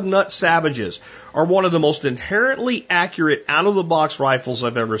lug nut Savages, are one of the most inherently accurate out-of-the-box rifles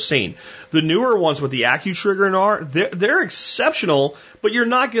I've ever seen. The newer ones with the AccuTrigger and R, they're exceptional, but you're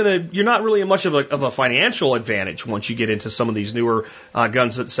not really in much of a financial advantage once you get into some of these newer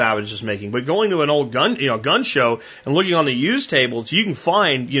guns that Savage is making. But going to an old gun show and looking on the used tables, you can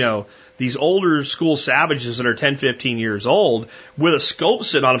find, these older school Savages that are 10, 15 years old with a scope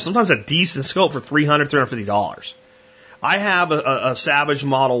sitting on them, sometimes a decent scope for $300, $350. I have a Savage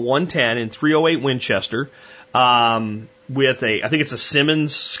Model 110 in 308 Winchester with I think it's a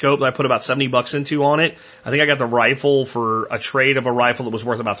Simmons scope that I put about $70 into on it. I think I got the rifle for a trade of a rifle that was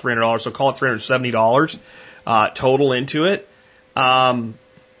worth about $300, so call it $370 total into it. And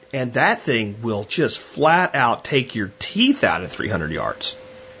that thing will just flat out take your teeth out at 300 yards.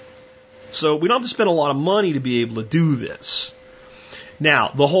 So we don't have to spend a lot of money to be able to do this.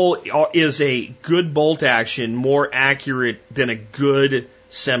 Now, the whole is a good bolt action more accurate than a good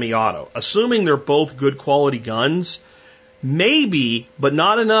semi-auto. Assuming they're both good quality guns, maybe, but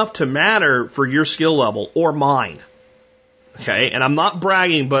not enough to matter for your skill level or mine. Okay, and I'm not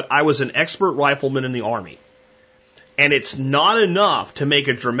bragging, but I was an expert rifleman in the Army. And it's not enough to make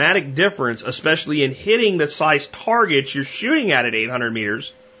a dramatic difference, especially in hitting the size targets you're shooting at 800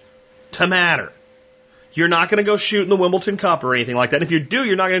 meters, to matter. You're not going to go shoot in the Wimbledon Cup or anything like that. If you do,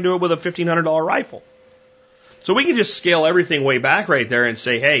 you're not going to do it with a $1,500 rifle. So we can just scale everything way back right there and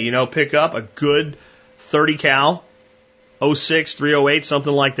say, hey, pick up a good 30 cal, 06, 308,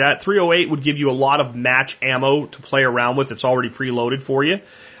 something like that. 308 would give you a lot of match ammo to play around with. It's already preloaded for you,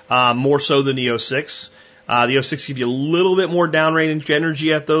 more so than the 06. The 06 gives you a little bit more downrange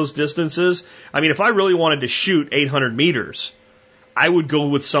energy at those distances. I mean, if I really wanted to shoot 800 meters, I would go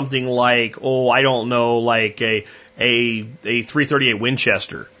with something like, like a 338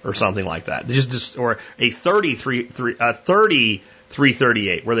 Winchester or something like that. Or a 30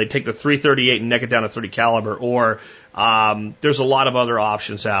 338, where they take the 338 and neck it down to 30 caliber. Or there's a lot of other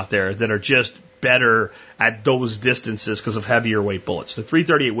options out there that are just better at those distances because of heavier weight bullets. The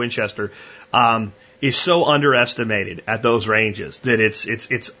 338 Winchester is so underestimated at those ranges that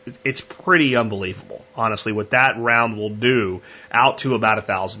it's pretty unbelievable, honestly, what that round will do out to about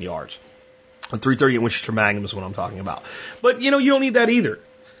 1,000 yards. A 338 Winchester Magnum is what I'm talking about. But, you don't need that either.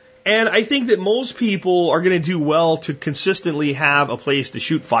 And I think that most people are going to do well to consistently have a place to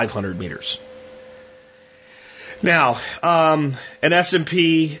shoot 500 meters. Now, an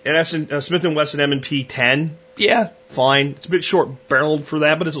S&P, Smith & Wesson M&P 10, yeah, fine. It's a bit short-barreled for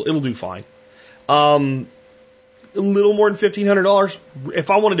that, but it'll do fine. A little more than $1,500. If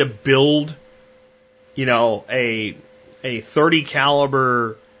I wanted to build, a 30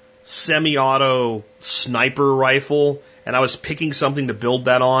 caliber semi-auto sniper rifle, and I was picking something to build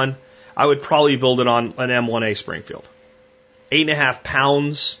that on, I would probably build it on an M1A Springfield. 8.5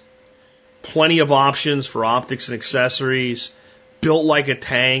 pounds, plenty of options for optics and accessories, built like a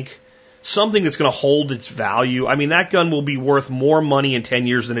tank, something that's going to hold its value. I mean, that gun will be worth more money in 10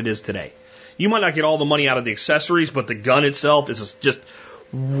 years than it is today. You might not get all the money out of the accessories, but the gun itself is just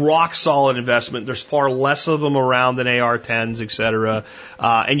rock solid investment. There's far less of them around than AR-10s, etc.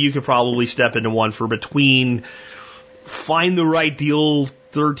 And you could probably step into one for find the right deal,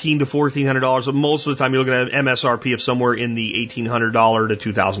 $1,300 to $1,400. But most of the time, you're looking at an MSRP of somewhere in the $1,800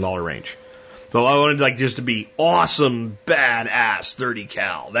 to $2,000 range. So I wanted just to be awesome, badass 30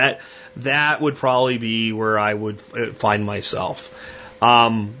 cal. That would probably be where I would find myself.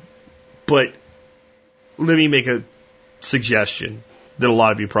 But let me make a suggestion that a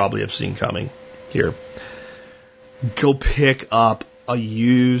lot of you probably have seen coming here. Go pick up a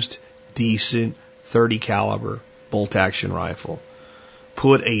used, decent 30 caliber bolt action rifle.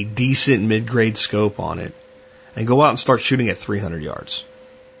 Put a decent mid-grade scope on it and go out and start shooting at 300 yards.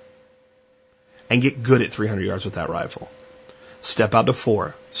 And get good at 300 yards with that rifle. Step out to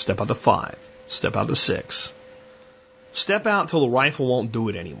 4, step out to 5, step out to 6. Step out until the rifle won't do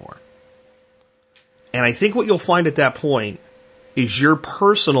it anymore. And I think what you'll find at that point is your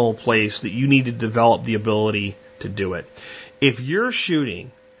personal place that you need to develop the ability to do it. If you're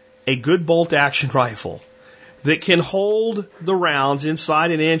shooting a good bolt action rifle that can hold the rounds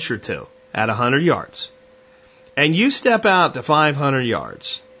inside an inch or two at 100 yards, and you step out to 500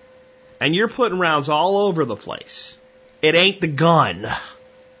 yards, and you're putting rounds all over the place, it ain't the gun.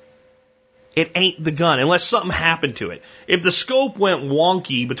 It ain't the gun, unless something happened to it. If the scope went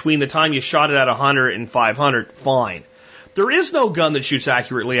wonky between the time you shot it at 100 and 500, fine. There is no gun that shoots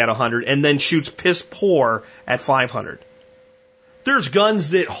accurately at 100 and then shoots piss poor at 500. There's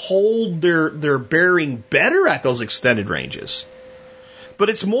guns that hold their bearing better at those extended ranges. But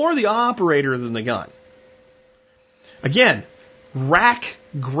it's more the operator than the gun. Again, rack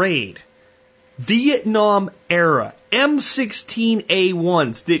grade, Vietnam era,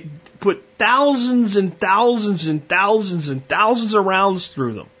 M16A1s that put thousands and thousands and thousands and thousands of rounds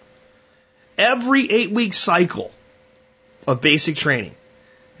through them. Every 8-week cycle of basic training.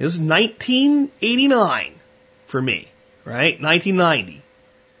 This is 1989 for me, right? 1990.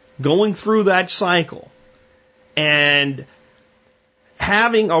 Going through that cycle and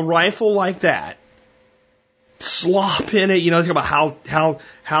having a rifle like that, slop in it, think about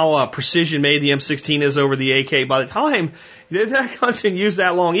how precision made the M16 is over the AK. By the time that gun didn't use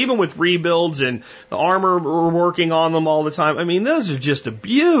that long, even with rebuilds and the armor we're working on them all the time. I mean, those are just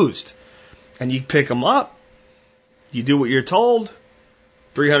abused. And you pick them up, you do what you're told.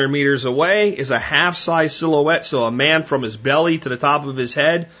 300 meters away is a half-size silhouette, so a man from his belly to the top of his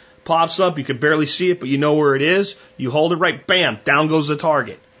head pops up. You can barely see it, but you know where it is. You hold it right, bam, down goes the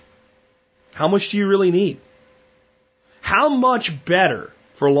target. How much do you really need? How much better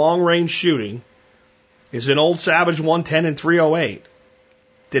for long-range shooting is an old Savage 110 and 308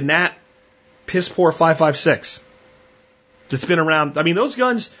 than that piss-poor 5.56 that's been around? I mean, those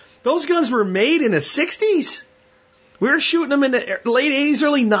guns were made in the 60s. We were shooting them in the late 80s,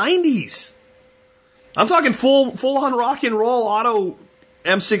 early 90s. I'm talking full-on rock and roll auto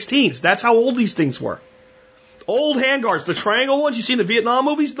M16s. That's how old these things were. Old handguards, the triangle ones you see in the Vietnam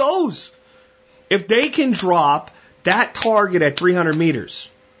movies, those. If they can drop that target at 300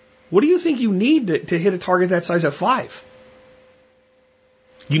 meters, what do you think you need to hit a target that size at 5?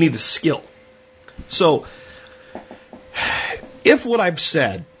 You need the skill. So, if what I've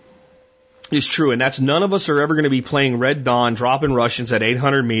said is true, and that's none of us are ever going to be playing Red Dawn, dropping Russians at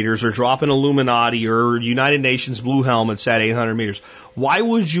 800 meters, or dropping Illuminati or United Nations blue helmets at 800 meters, why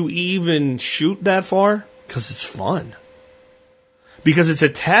would you even shoot that far? Because it's fun. Because it's a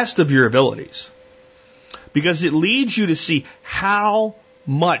test of your abilities. Because it leads you to see how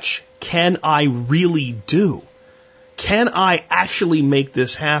much can I really do? Can I actually make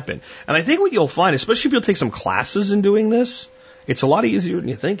this happen? And I think what you'll find, especially if you'll take some classes in doing this, it's a lot easier than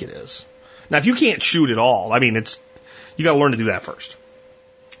you think it is. Now, if you can't shoot at all, I mean, you got to learn to do that first.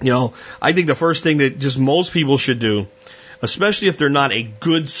 I think the first thing that just most people should do, especially if they're not a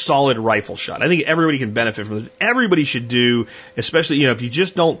good, solid rifle shot, I think everybody can benefit from this. Everybody should do, especially, if you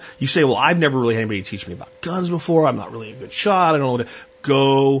just don't, you say, well, I've never really had anybody teach me about guns before. I'm not really a good shot. I don't know what to,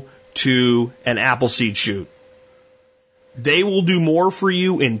 go to an Appleseed shoot. They will do more for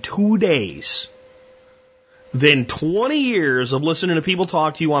you in 2 days than 20 years of listening to people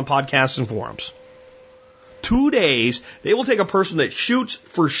talk to you on podcasts and forums. 2 days, they will take a person that shoots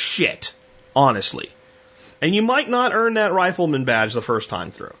for shit, honestly. And you might not earn that rifleman badge the first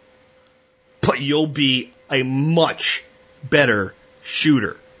time through, but you'll be a much better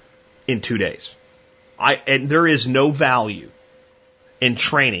shooter in 2 days. And there is no value in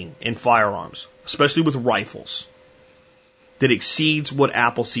training in firearms, especially with rifles, that exceeds what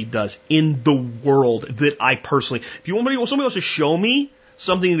Appleseed does in the world that I personally, if you want somebody else to show me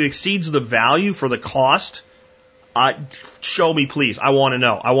something that exceeds the value for the cost, Show me, please. I want to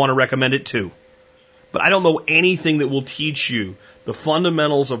know. I want to recommend it too. But I don't know anything that will teach you the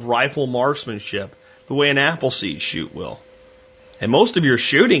fundamentals of rifle marksmanship the way an Appleseed shoot will. And most of your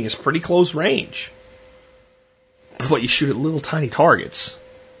shooting is pretty close range. But you shoot at little tiny targets.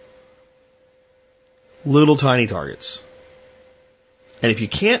 Little tiny targets. And if you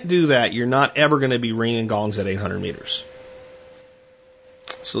can't do that, you're not ever going to be ringing gongs at 800 meters.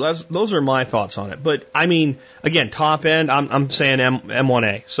 So those are my thoughts on it. But I mean, again, top end, I'm saying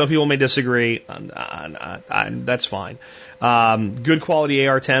M1A. Some people may disagree. That's fine. Good quality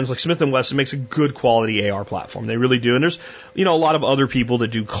AR-10s, like Smith & Wesson makes a good quality AR platform. They really do. And there's, a lot of other people that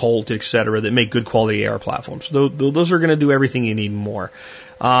do Colt, et cetera, that make good quality AR platforms. Those are going to do everything you need more.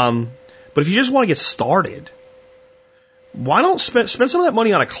 But if you just want to get started, why don't spend some of that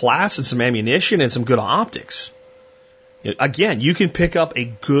money on a class and some ammunition and some good optics? Again, you can pick up a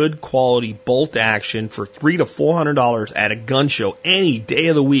good quality bolt action for $300 to $400 at a gun show any day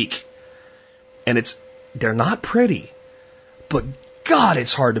of the week. And they're not pretty, but God,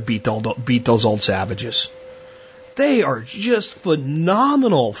 it's hard to beat those old Savages. They are just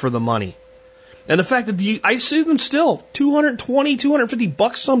phenomenal for the money. And the fact that I see them still $220,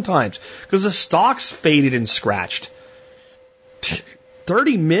 $250 sometimes because the stock's faded and scratched.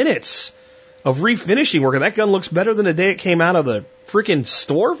 30 minutes of refinishing work, and that gun looks better than the day it came out of the freaking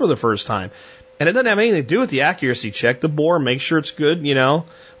store for the first time. And it doesn't have anything to do with the accuracy. Check the bore, make sure it's good,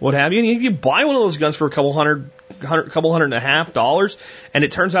 what have you. And if you buy one of those guns for a couple hundred and a half dollars, and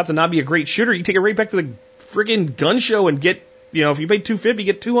it turns out to not be a great shooter, you take it right back to the freaking gun show and get, if you pay $250,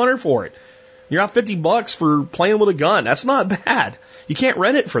 get $200 for it. You're out $50 for playing with a gun. That's not bad. You can't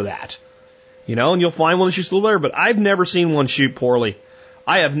rent it for that, and you'll find one that shoots a little better. But I've never seen one shoot poorly.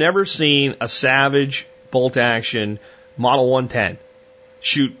 I have never seen a Savage bolt action Model 110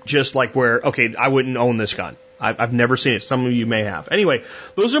 shoot just like I wouldn't own this gun. I've never seen it. Some of you may have. Anyway,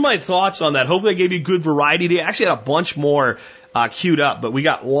 those are my thoughts on that. Hopefully I gave you good variety. They actually had a bunch more queued up, but we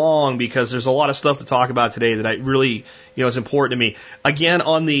got long because there's a lot of stuff to talk about today that I really, is important to me. Again,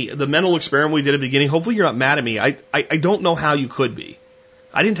 on the mental experiment we did at the beginning, hopefully you're not mad at me. I don't know how you could be.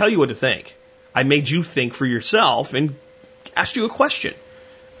 I didn't tell you what to think. I made you think for yourself and asked you a question.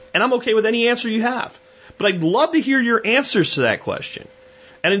 And I'm okay with any answer you have. But I'd love to hear your answers to that question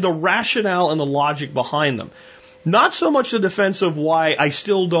and the rationale and the logic behind them. Not so much the defense of why I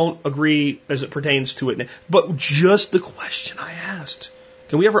still don't agree as it pertains to it, but just the question I asked.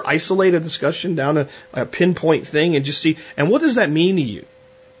 Can we ever isolate a discussion down to a pinpoint thing and just see, and what does that mean to you?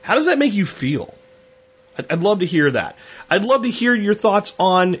 How does that make you feel? I'd love to hear that. I'd love to hear your thoughts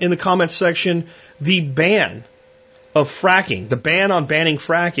in the comments section, the ban of fracking, the ban on banning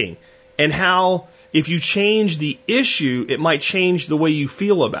fracking, and how if you change the issue, it might change the way you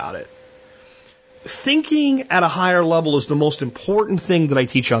feel about it. Thinking at a higher level is the most important thing that I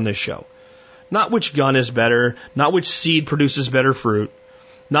teach on this show. Not which gun is better, not which seed produces better fruit,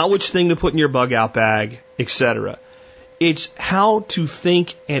 not which thing to put in your bug out bag, etc. It's how to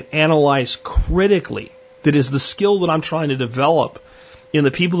think and analyze critically. That is the skill that I'm trying to develop in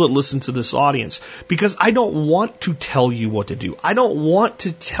the people that listen to this audience. Because I don't want to tell you what to do. I don't want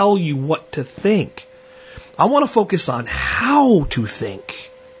to tell you what to think. I want to focus on how to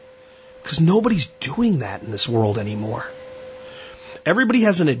think. Because nobody's doing that in this world anymore. Everybody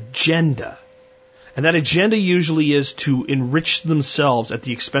has an agenda. And that agenda usually is to enrich themselves at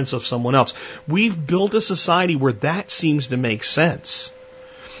the expense of someone else. We've built a society where that seems to make sense.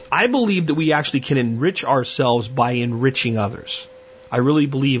 I believe that we actually can enrich ourselves by enriching others. I really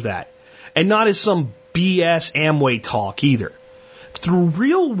believe that. And not as some BS Amway talk either. Through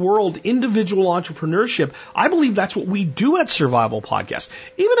real world individual entrepreneurship, I believe that's what we do at Survival Podcast.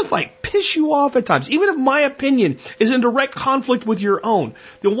 Even if I piss you off at times, even if my opinion is in direct conflict with your own,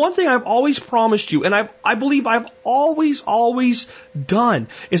 the one thing I've always promised you, and I believe I've always done,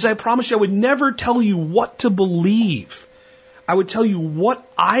 is I promised you I would never tell you what to believe. I would tell you what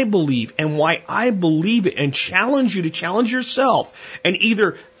I believe and why I believe it and challenge you to challenge yourself and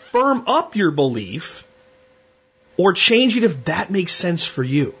either firm up your belief or change it if that makes sense for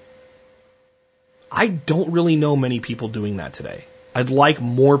you. I don't really know many people doing that today. I'd like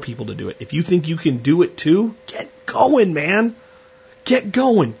more people to do it. If you think you can do it too, get going, man. Get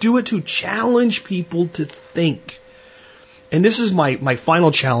going. Do it to challenge people to think. And this is my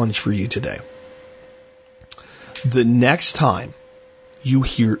final challenge for you today. The next time you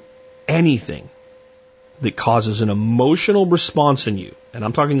hear anything that causes an emotional response in you, and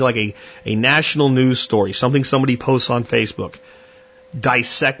I'm talking like a national news story, something somebody posts on Facebook,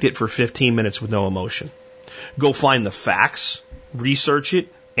 dissect it for 15 minutes with no emotion. Go find the facts, research it,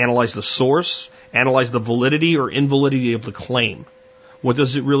 Analyze the source, analyze the validity or invalidity of the claim. What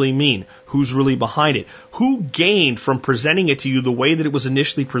does it really mean? Who's really behind it? Who gained from presenting it to you the way that it was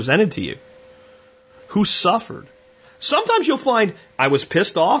initially presented to you? Who suffered? Sometimes you'll find, I was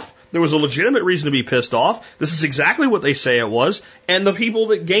pissed off. There was a legitimate reason to be pissed off. This is exactly what they say it was. And the people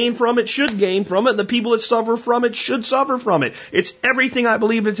that gain from it should gain from it. And the people that suffer from it should suffer from it. It's everything I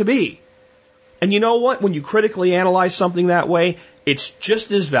believe it to be. And you know what? When you critically analyze something that way, it's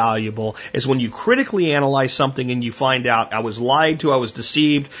just as valuable as when you critically analyze something and you find out I was lied to, I was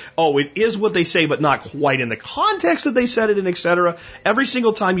deceived. Oh, it is what they say, but not quite in the context that they said it in, etc. Every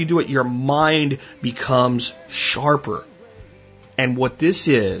single time you do it, your mind becomes sharper. And what this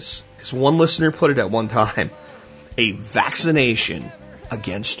is one listener put it at one time, a vaccination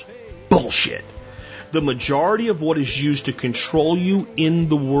against bullshit. The majority of what is used to control you in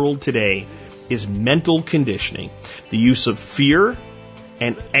the world today is mental conditioning, the use of fear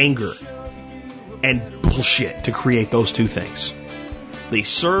and anger and bullshit to create those two things. They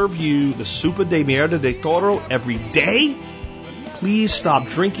serve you the sopa de mierda de toro every day. Please stop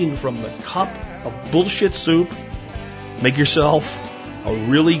drinking from the cup of bullshit soup. Make yourself a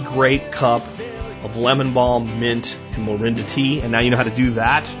really great cup of lemon balm, mint, and morinda tea. And now you know how to do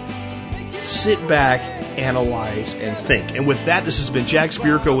that. Sit back, analyze, and think. And with that, this has been Jack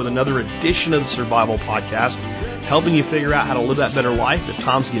Spirko with another edition of the Survival Podcast, helping you figure out how to live that better life if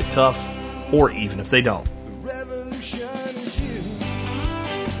times get tough, or even if they don't.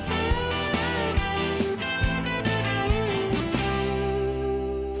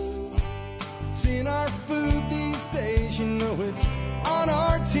 It's in our food these days, you know it's on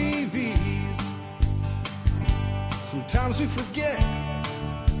our TVs. Sometimes we forget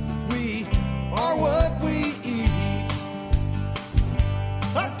we are what we eat.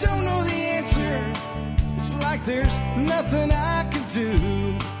 I don't know the answer. It's like there's nothing I can do.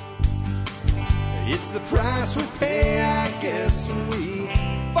 It's the price we pay, I guess, when we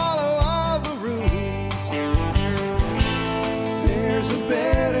follow all the rules. There's a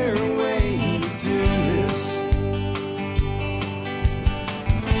better way to do this.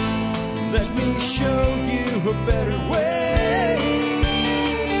 Let me show you a better way.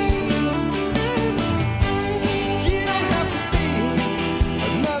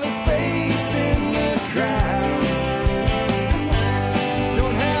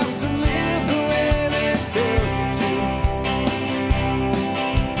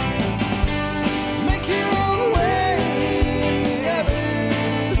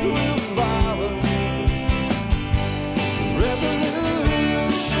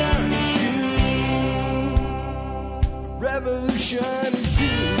 Revolution is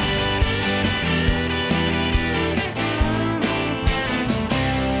you.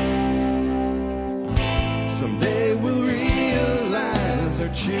 Someday we'll realize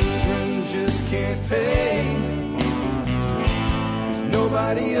our children just can't pay. There's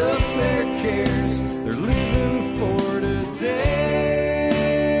nobody else